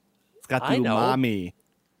good. It's got the umami.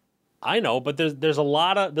 I know, but there's a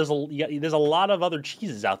lot of other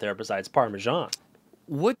cheeses out there besides Parmesan.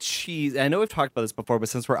 What cheese? I know we've talked about this before, but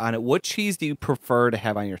since we're on it, what cheese do you prefer to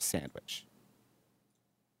have on your sandwich?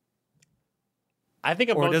 I think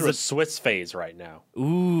I'm going through a Swiss phase right now.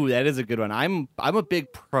 Ooh, that is a good one. I'm a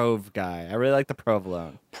big Prove guy. I really like the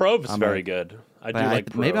provolone. Prove's very good. I do like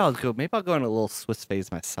Prove. Maybe I'll go in a little Swiss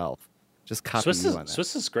phase myself. Just copy you on that.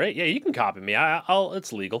 Swiss is great. Yeah, you can copy me.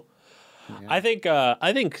 It's legal. Yeah. I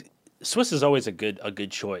think Swiss is always a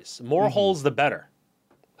good choice. More holes the better.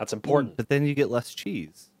 That's important. But then you get less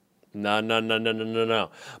cheese. No.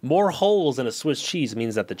 More holes in a Swiss cheese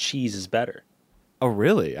means that the cheese is better. Oh,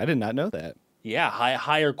 really? I did not know that. Yeah,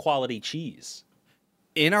 higher quality cheese.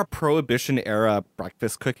 In our Prohibition era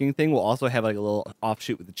breakfast cooking thing, we'll also have like a little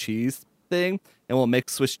offshoot with the cheese thing, and we'll make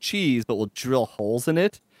Swiss cheese, but we'll drill holes in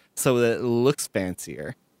it so that it looks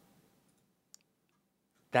fancier.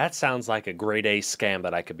 That sounds like a grade A scam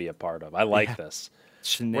that I could be a part of. I like this.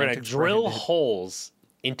 We're going to drill holes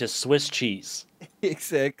into Swiss cheese.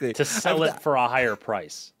 Exactly. To sell it for a higher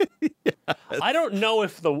price. Yes. I don't know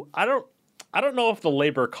if the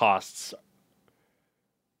labor costs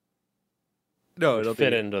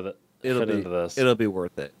fit into this. It'll be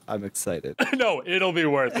worth it. I'm excited. No, it'll be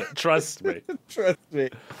worth it. Trust me. Trust me.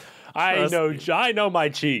 I know my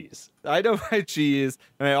cheese. I know my cheese,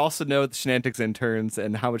 and I also know the Shenantics interns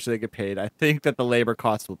and how much they get paid. I think that the labor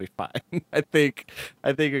costs will be fine. I think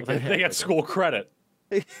they get school credit.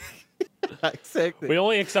 Exactly. We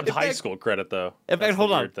only accept high school credit, though. In fact,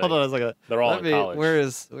 hold on a second. They're all in college. Where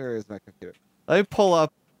is my computer? Let me pull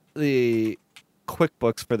up the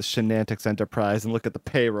QuickBooks for the Shenantics Enterprise and look at the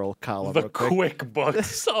payroll column. The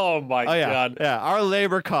QuickBooks. Oh my god. Yeah, our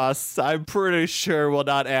labor costs, I'm pretty sure, will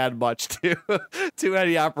not add much to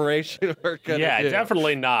any operation we're gonna do. Yeah,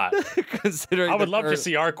 definitely not. Considering I would love to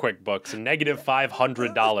see our QuickBooks negative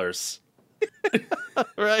 $500.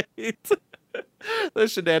 Right. The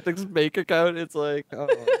Shenantics bank account, it's like, oh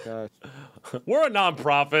my gosh. We're a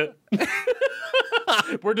nonprofit.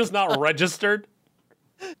 We're just not registered.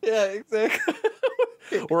 Yeah, exactly.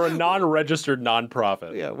 We're a non-registered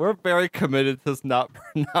nonprofit. Yeah, we're very committed to this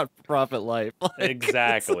not-for-profit life. Like,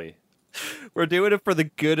 exactly. We're doing it for the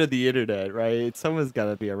good of the internet, right? Someone's got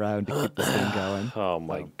to be around to keep this thing going. Oh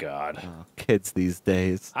my god. Kids these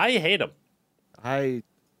days. I hate them. I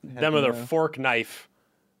Them with their fork knife.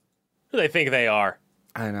 Who do they think they are?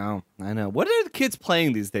 I know. What are the kids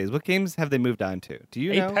playing these days? What games have they moved on to? Do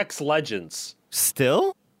you know? Apex Legends.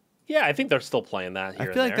 Still? Yeah, I think they're still playing that here.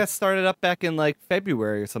 I feel like that started up back in like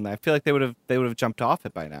February or something. I feel like they would have jumped off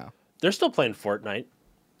it by now. They're still playing Fortnite.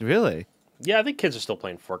 Really? Yeah, I think kids are still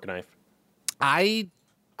playing Fork Knife. I'm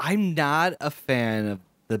not a fan of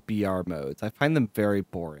the BR modes. I find them very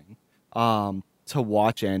boring to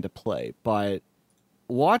watch and to play. But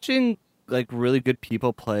watching like really good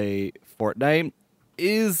people play Fortnite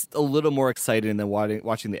is a little more exciting than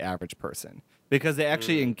watching the average person because they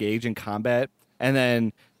actually engage in combat. And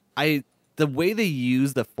then the way they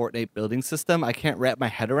use the Fortnite building system, I can't wrap my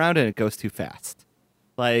head around it, and it goes too fast.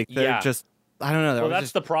 Like they're just, I don't know. Well,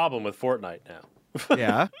 that's the problem with Fortnite now.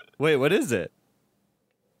 Yeah. Wait, what is it?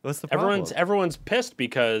 What's the problem? Everyone's pissed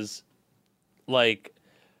because, like,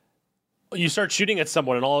 you start shooting at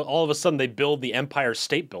someone, and all of a sudden they build the Empire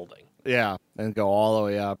State Building. Yeah, and go all the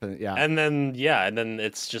way up, and then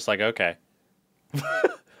it's just like, okay.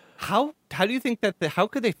 How do you think that? How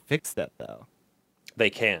could they fix that though? They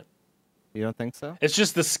can't. You don't think so? It's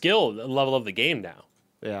just the skill level of the game now.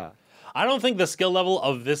 Yeah. I don't think the skill level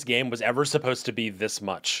of this game was ever supposed to be this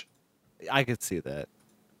much. I could see that.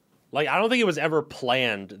 Like, I don't think it was ever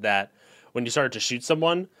planned that when you started to shoot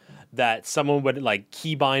someone, that someone would, like,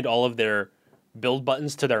 keybind all of their build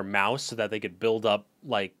buttons to their mouse so that they could build up,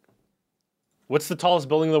 like, what's the tallest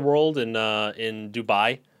building in the world in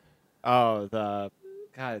Dubai? Oh,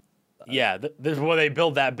 God. Yeah, where they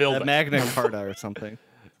build that building. The Magna Carta or something.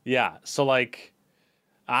 Yeah, so, like,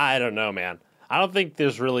 I don't know, man. I don't think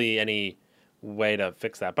there's really any way to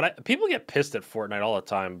fix that. But people get pissed at Fortnite all the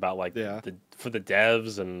time about, like, for the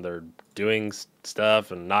devs, and they're doing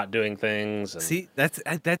stuff and not doing things. And... See, that's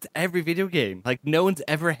every video game. Like, no one's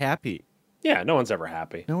ever happy. Yeah, no one's ever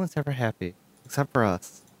happy. No one's ever happy, except for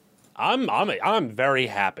us. I'm very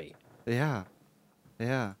happy. Yeah.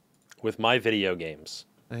 With my video games.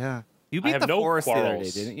 Yeah. You beat the forest the other day,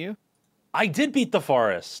 didn't you? I did beat the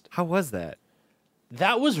forest. How was that?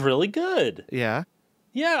 That was really good. Yeah.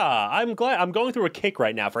 Yeah, I'm glad. I'm going through a kick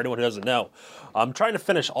right now, for anyone who doesn't know. I'm trying to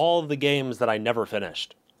finish all of the games that I never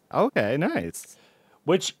finished. Okay, nice.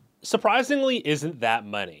 Which, surprisingly, isn't that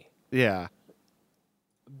many. Yeah.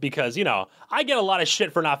 Because, I get a lot of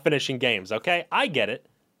shit for not finishing games, okay? I get it.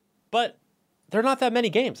 But there are not that many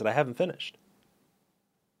games that I haven't finished.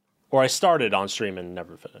 Or I started on stream and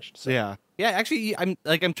never finished. So. Yeah. Yeah, actually, I'm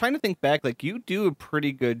trying to think back. Like, you do a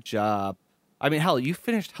pretty good job. I mean, hell, you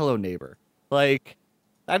finished Hello Neighbor. Like,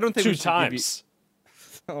 I don't think 2 times.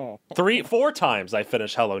 4 times I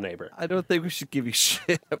finished Hello Neighbor. I don't think we should give you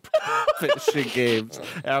shit about finishing games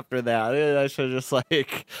after that. I should just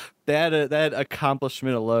like that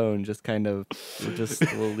accomplishment alone just kind of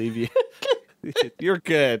will leave you. You're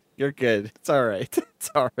good. It's all right.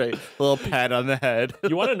 A little pat on the head.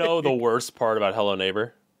 You want to know the worst part about Hello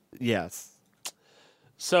Neighbor? Yes.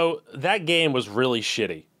 So that game was really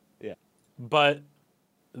shitty. Yeah. But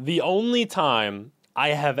the only time I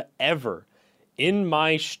have ever, in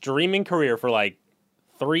my streaming career for like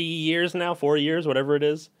 4 years, whatever it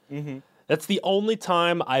is, that's the only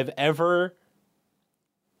time I've ever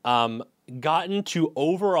gotten to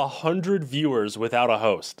over 100 viewers without a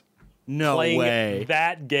host. No playing way.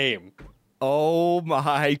 That game. Oh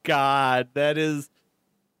my God. That's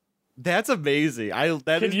amazing.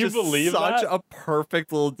 That is just such a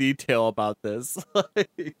perfect little detail about this.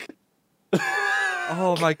 Like,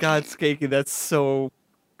 oh my God, Skakey, that's so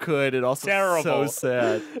good and also terrible. So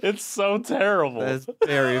sad. It's so terrible. That's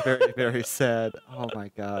very, very, very sad. Oh my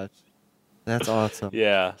gosh. That's awesome.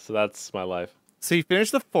 Yeah, so that's my life. So you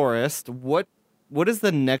finished The Forest. What is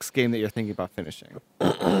the next game that you're thinking about finishing?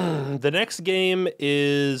 The next game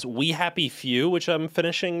is We Happy Few, which I'm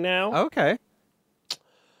finishing now. Okay.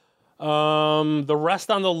 The rest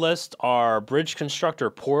on the list are Bridge Constructor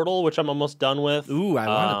Portal, which I'm almost done with. Ooh, I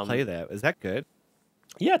want to play that. Is that good?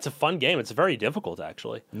 Yeah, it's a fun game. It's very difficult,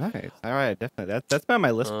 actually. Nice. All right, definitely. That's been on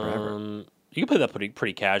my list forever. You can play that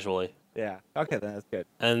pretty casually. Yeah. Okay, then that's good.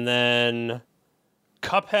 And then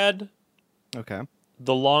Cuphead. Okay.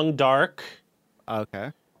 The Long Dark.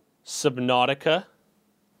 Okay. Subnautica.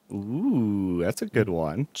 Ooh, that's a good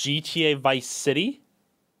one. GTA Vice City.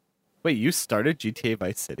 Wait, you started GTA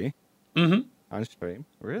Vice City? Mm-hmm. On stream?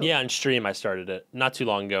 Really? Yeah, on stream I started it. Not too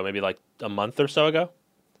long ago, maybe like a month or so ago.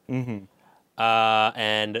 Mm-hmm.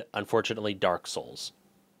 And unfortunately, Dark Souls.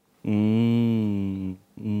 Interesting.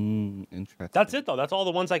 That's it, though. That's all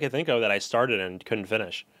the ones I could think of that I started and couldn't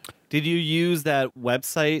finish. Did you use that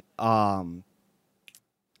website,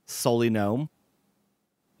 Solely Gnome?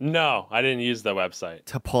 No, I didn't use the website.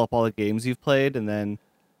 To pull up all the games you've played and then...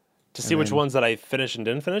 To see which ones that I finished and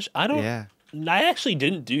didn't finish? I actually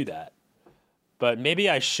didn't do that. But maybe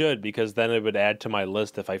I should, because then it would add to my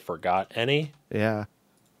list if I forgot any. Yeah.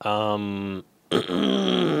 Sorry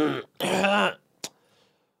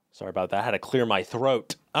about that. I had to clear my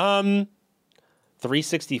throat.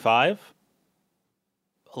 365.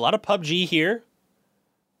 A lot of PUBG here.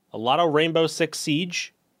 A lot of Rainbow Six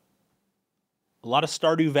Siege. A lot of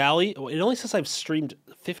Stardew Valley. It only says I've streamed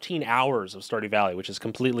 15 hours of Stardew Valley, which is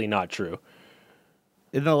completely not true.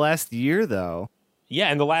 In the last year, though.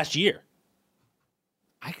 Yeah, in the last year.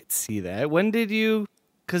 I could see that. When did you...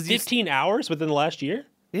 15 hours within the last year?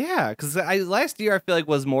 Yeah, because last year I feel like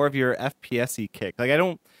was more of your FPS-y kick. Like, I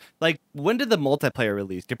don't... Like, when did the multiplayer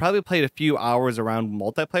release? You probably played a few hours around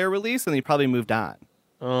multiplayer release, and you probably moved on.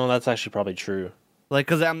 Oh, that's actually probably true. Like,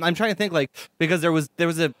 because I'm trying to think, like, because there was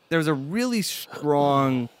a really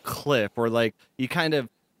strong clip where, like, you kind of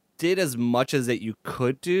did as much as that you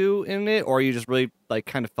could do in it, or you just really, like,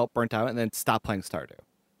 kind of felt burnt out and then stopped playing Stardew.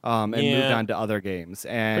 And moved on to other games.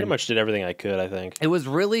 And pretty much did everything I could, I think. It was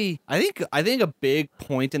really, I think a big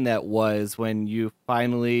point in that was when you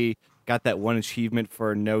finally got that one achievement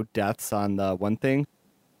for no deaths on the one thing.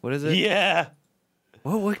 What is it? Yeah.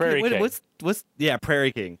 Prairie King.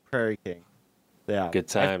 Prairie King. Prairie King. Yeah. Good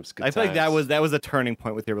times. I feel like that was a turning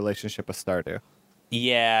point with your relationship with Stardew.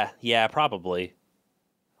 Yeah, probably.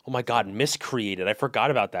 Oh my God, Miscreated. I forgot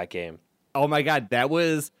about that game. Oh my God, that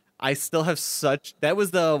was... I still have that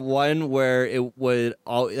was the one where it would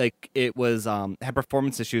had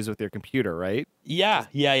performance issues with your computer, right? Yeah.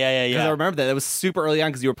 Because I remember that. It was super early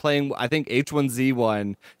on because you were playing, I think, H1Z1,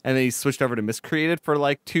 and then you switched over to Miscreated for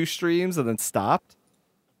like 2 streams and then stopped.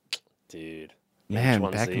 Dude. Man,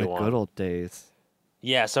 H1Z1. Back in the good old days.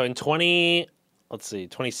 Yeah, so in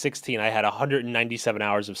 2016, I had 197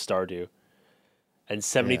 hours of Stardew and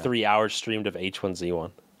 73 hours streamed of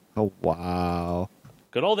H1Z1. Oh, wow.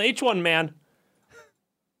 Good old H1, man.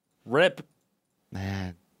 Rip.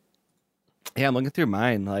 Man. Yeah, I'm looking through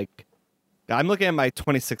mine. Like, I'm looking at my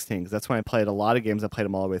 2016 because that's when I played a lot of games. I played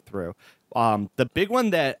them all the way through. The big one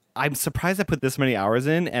that I'm surprised I put this many hours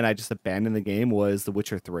in and I just abandoned the game was The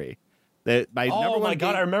Witcher 3. Oh my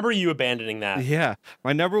God, I remember you abandoning that. Yeah.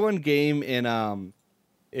 My number one game in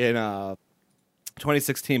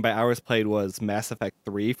 2016 by hours played was Mass Effect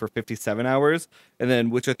 3 for 57 hours, and then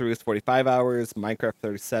Witcher 3 was 45 hours, Minecraft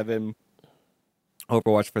 37,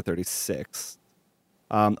 Overwatch for 36.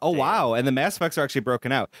 Wow, and the Mass Effects are actually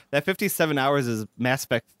broken out. That 57 hours is Mass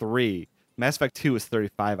Effect 3. Mass Effect 2 is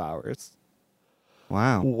 35 hours.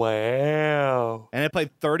 Wow. And I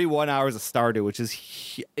played 31 hours of Stardew, which is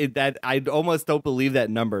that I almost don't believe that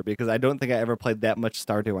number because I don't think I ever played that much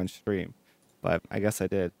Stardew on stream, but I guess I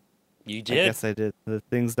did. You did? I guess I did. The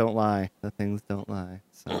things don't lie.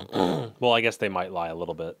 So. Well, I guess they might lie a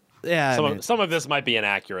little bit. Yeah. Some of this might be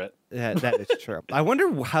inaccurate. Yeah, that is true. I wonder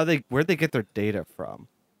where they get their data from.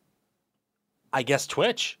 I guess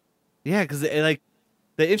Twitch. Yeah, because like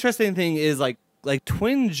the interesting thing is like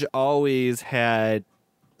Twinge always had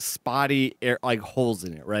spotty holes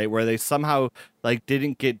in it, right? Where they somehow like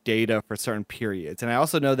didn't get data for certain periods, and I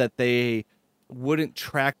also know that they wouldn't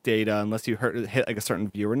track data unless you hit like a certain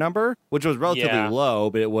viewer number, which was relatively low,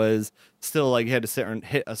 but it was still like you had to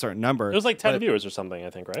hit a certain number. It was like 10 viewers or something, I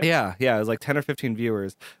think, right? Yeah, it was like 10 or 15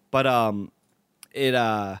 viewers. But it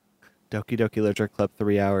Doki Doki Literature Club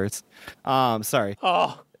 3 hours. Sorry.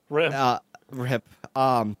 Oh, rip. Rip.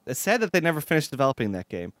 It's sad that they never finished developing that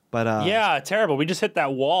game. But yeah, terrible. We just hit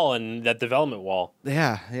that wall and that development wall.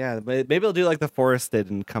 Yeah. But maybe they'll do like The Forest did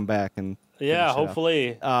and come back and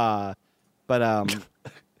hopefully. But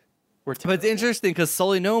it's interesting because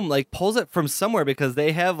Sully Gnome like pulls it from somewhere because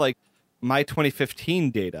they have like my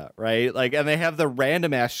 2015 data, right? Like, and they have the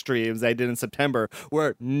random ass streams I did in September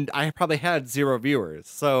where I probably had 0 viewers.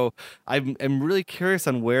 So I'm really curious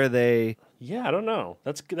on where they. Yeah, I don't know.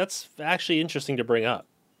 That's actually interesting to bring up.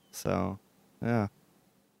 So, yeah,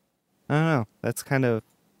 I don't know. That's kind of.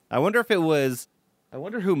 I wonder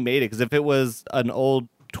who made it, because if it was an old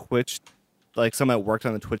Twitch, like someone that worked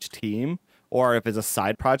on the Twitch team. Or if it's a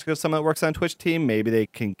side project of someone that works on a Twitch team, maybe they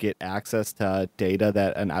can get access to data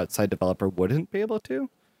that an outside developer wouldn't be able to.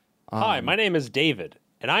 Hi, my name is David,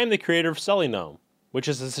 and I am the creator of Sully Gnome, which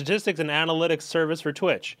is a statistics and analytics service for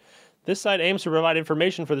Twitch. This site aims to provide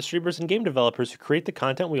information for the streamers and game developers who create the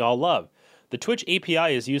content we all love. The Twitch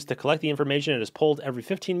API is used to collect the information and is pulled every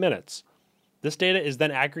 15 minutes. This data is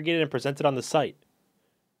then aggregated and presented on the site.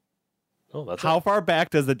 Oh, that's How far back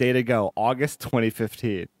does the data go? August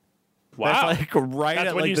 2015. Wow. That's like right That's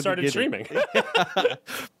at when like you the started beginning. streaming.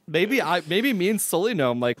 maybe me and Sully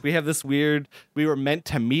know him. Like we have this weird. We were meant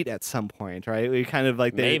to meet at some point, right? We kind of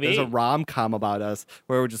like there's a rom-com about us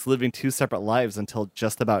where we're just living two separate lives until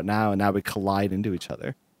just about now, and now we collide into each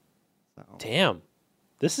other. So. Damn,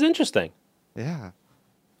 this is interesting. Yeah.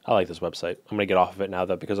 I like this website. I'm going to get off of it now,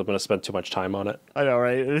 though, because I'm going to spend too much time on it. I know,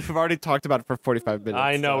 right? We've already talked about it for 45 minutes.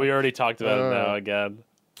 I know. So. We already talked about it now again.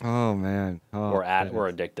 Oh, man. Oh, we're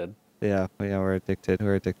addicted. Yeah, we're addicted.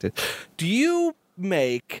 We're addicted. Do you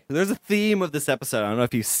make... There's a theme of this episode. I don't know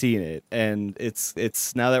if you've seen it. And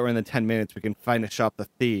it's now that we're in the 10 minutes, we can finish up the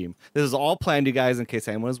theme. This is all planned, you guys, in case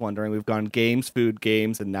anyone was wondering. We've gone games, food,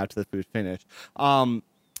 games, and now to the food finish.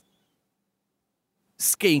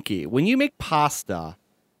 Skanky, when you make pasta...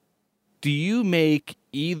 Do you make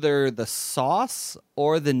either the sauce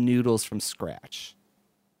or the noodles from scratch?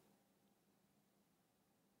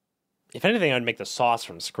 If anything, I'd make the sauce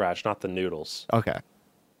from scratch, not the noodles. Okay.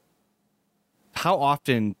 How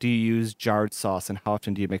often do you use jarred sauce, and how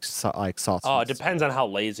often do you make sauce? Oh, it depends on how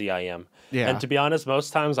lazy I am. Yeah. And to be honest,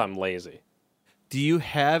 most times I'm lazy. Do you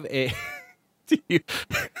have a do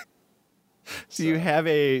you have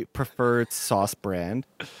a preferred sauce brand?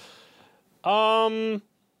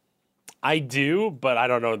 I do, but I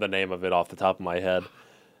don't know the name of it off the top of my head.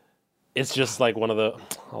 It's just like one of the...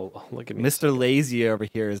 Oh, look at me. Mr. Lazy over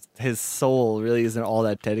here, his soul really isn't all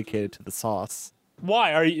that dedicated to the sauce.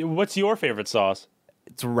 Why? What's your favorite sauce?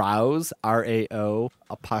 It's Rao's, RAO''S.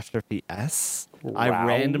 Rouse? I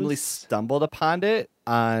randomly stumbled upon it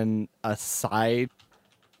on a side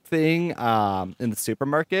thing in the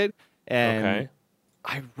supermarket, and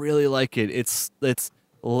I really like it. It's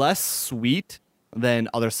less sweet than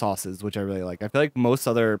other sauces, which I really like. I feel like most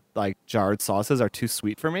other like jarred sauces are too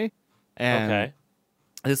sweet for me, and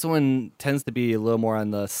this one tends to be a little more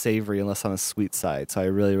on the savory and less on the sweet side. So I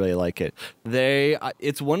really, really like it.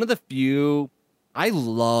 It's one of the few. I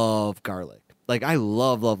love garlic. Like I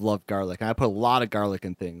love garlic, and I put a lot of garlic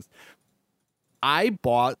in things. I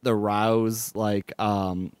bought the Rao's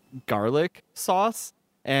garlic sauce,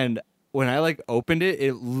 and when I opened it,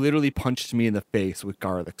 it literally punched me in the face with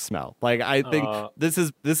garlic smell. Like I think this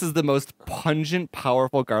is the most pungent,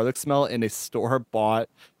 powerful garlic smell in a store-bought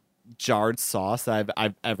jarred sauce that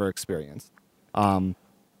I've ever experienced.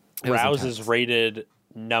 Rao's is rated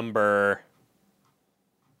number.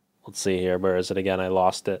 Let's see here. Where is it again? I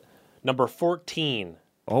lost it. Number 14.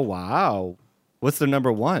 Oh wow! What's their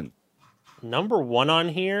number one? Number one on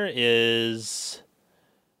here is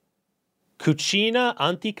Cucina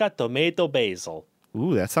Antica Tomato Basil.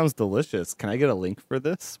 Ooh, that sounds delicious. Can I get a link for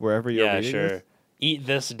this wherever you're reading this?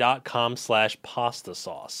 Eatthis.com/pasta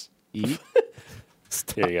sauce. Eat?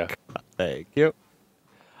 Here you go. Thank you.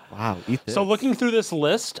 Wow, eat this. So looking through this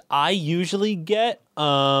list, I usually get,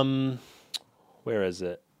 where is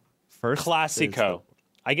it? First Classico.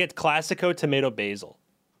 I get Classico Tomato Basil.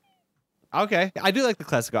 Okay, I do like the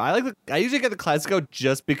Classico. I usually get the Classico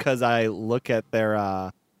just because I look at their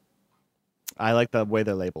I like the way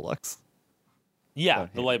their label looks. Yeah,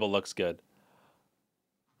 the label looks good.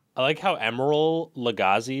 I like how Emeril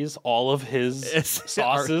Lagassi's, all of his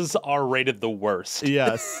sauces are rated the worst.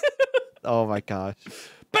 Yes. Oh my gosh.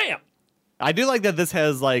 Bam! I do like that this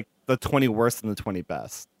has the 20 worst and the 20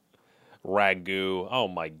 best. Ragu. Oh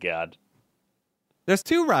my god. There's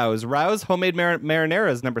two Rao's. Rao's Homemade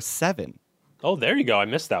Marinara is number 7. Oh, there you go. I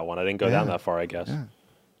missed that one. I didn't go down that far, I guess. Yeah.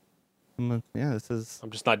 This is...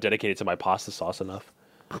 I'm just not dedicated to my pasta sauce enough.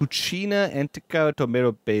 Cucina Antica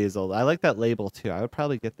Tomato Basil. I like that label, too. I would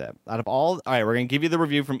probably get that. All right, we're going to give you the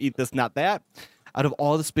review from Eat This, Not That. Out of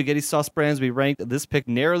all the spaghetti sauce brands we ranked, this pick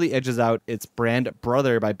narrowly edges out its brand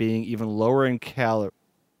brother by being even lower in calories.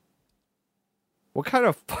 What kind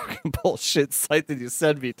of fucking bullshit site did you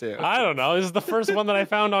send me to? I don't know. This is the first one that I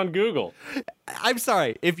found on Google. I'm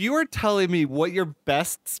sorry. If you were telling me what your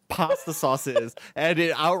best pasta sauce is and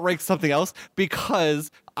it outranks something else,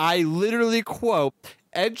 because I literally quote,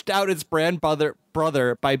 edged out its brand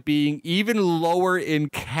brother by being even lower in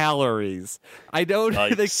calories. I don't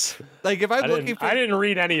think if I'm looking for... I didn't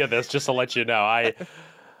read any of this, just to let you know.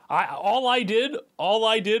 All I did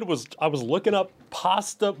was I was looking up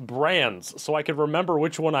pasta brands so I could remember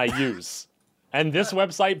which one I use. And this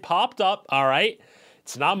website popped up, all right?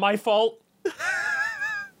 It's not my fault.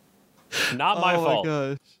 Not my fault. Oh my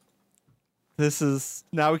gosh. This is...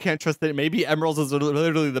 Now we can't trust it. Maybe Emerald's is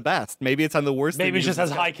literally the best. Maybe it's on the worst. Maybe it just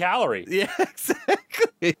has high calorie. Yeah,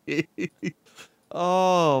 exactly.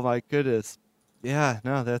 Oh my goodness. Yeah,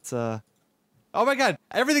 no, that's... Oh my God,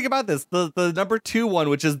 everything about this. The number 2 one,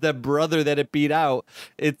 which is the brother that it beat out.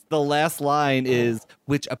 It's the last line is,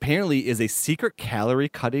 which apparently is a secret calorie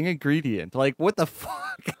cutting ingredient. Like, what the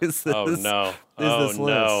fuck is this? Oh no. This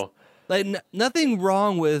list? Like, nothing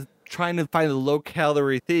wrong with trying to find the low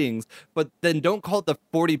calorie things, but then don't call it the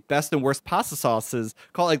 40 best and worst pasta sauces.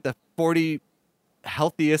 Call it like the 40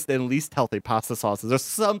 healthiest and least healthy pasta sauces or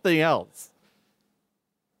something else.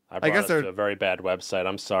 I guess they're a very bad website.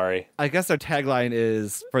 I'm sorry. I guess their tagline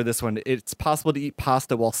is for this one: it's possible to eat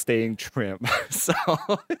pasta while staying trim. So.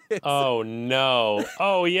 Oh no!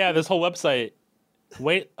 Oh yeah, this whole website.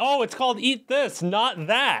 Wait. Oh, it's called Eat This, not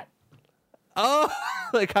that. Oh,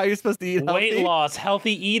 like how you're supposed to eat healthy? Weight loss,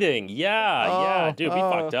 healthy eating. Yeah, dude, we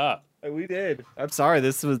fucked up. We did. I'm sorry.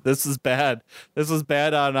 This was bad. This was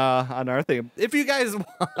bad on our thing. If you guys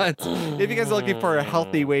are looking for a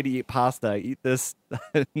healthy way to eat pasta, eat this.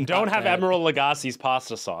 Don't have Emeril Lagasse's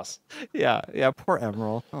pasta sauce. Yeah. Poor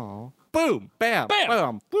Emeril. Oh. Boom, bam,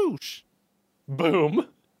 bam, boosh, boom,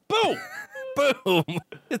 boom, boom.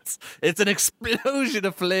 It's an explosion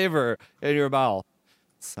of flavor in your mouth.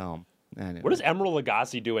 So, anyway. What is Emeril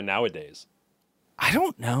Lagasse doing nowadays? I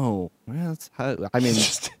don't know. I mean,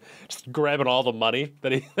 just grabbing all the money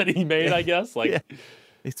that he made. I guess like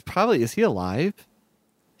it's probably. Is he alive?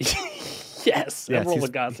 Yes, Emeril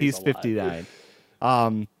Lagasse. He's 59.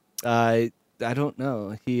 I don't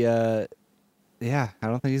know. I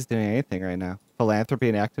don't think he's doing anything right now. Philanthropy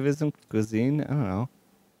and activism, cuisine. I don't know.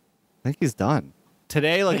 I think he's done.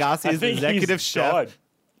 Today, Lagasse is executive chef. Done.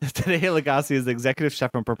 Today, Lagasse is the executive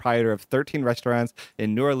chef and proprietor of 13 restaurants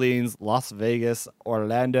in New Orleans, Las Vegas,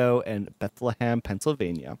 Orlando, and Bethlehem,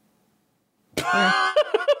 Pennsylvania.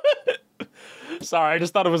 Sorry, I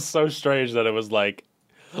just thought it was so strange that it was like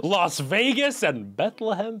Las Vegas and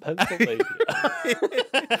Bethlehem, Pennsylvania.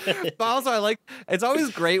 But also, it's always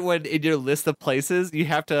great when in your list of places, you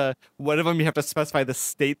have to specify the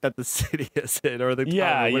state that the city is in, or the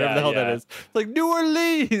town, or whatever the hell that is. It's like New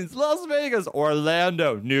Orleans, Las Vegas,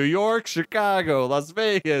 Orlando, New York, Chicago, Las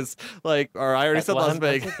Vegas. Or I already said Las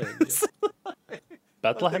Vegas.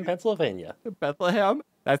 Bethlehem, Pennsylvania. Bethlehem?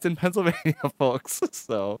 That's in Pennsylvania, folks.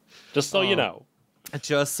 So, just so you know.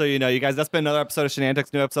 Just so you know, you guys, that's been another episode of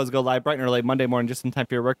Shenantics. New episodes go live bright and early Monday morning, just in time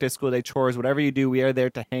for your workday, school day, chores, whatever you do. We are there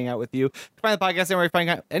to hang out with you. Find the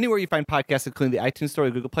podcast anywhere you find podcasts, including the iTunes Store,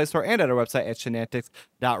 the Google Play Store, and at our website at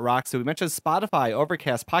shenantics.rocks. So we mentioned Spotify,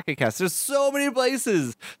 Overcast, Pocket Cast. There's so many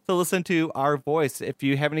places to listen to our voice. If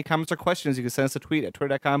you have any comments or questions, you can send us a tweet at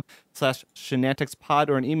twitter.com/shenanticspod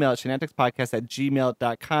or an email at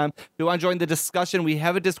shenanticspodcast@gmail.com. If you want to join the discussion, we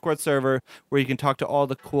have a Discord server where you can talk to all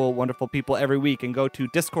the cool, wonderful people every week, and go to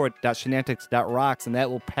discord.shenantics.rocks, and that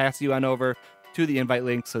will pass you on over to the invite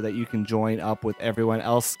link so that you can join up with everyone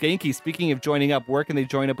else. Skanky, speaking of joining up, where can they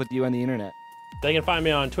join up with you on the internet? They can find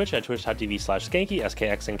me on Twitch at twitch.tv/skanky,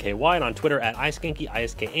 SKXNKY, and on Twitter at iskanky,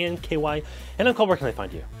 ISKANKY. And Cole, where can they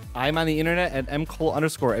find you? I'm on the internet at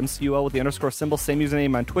mcole_MCUL with the underscore symbol. Same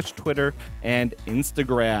username on Twitch, Twitter, and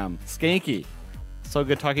Instagram. Skanky, so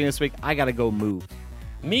good talking this week. I gotta go move.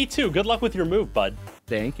 Me too. Good luck with your move, bud.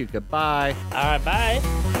 Thank you. Goodbye. All right, bye.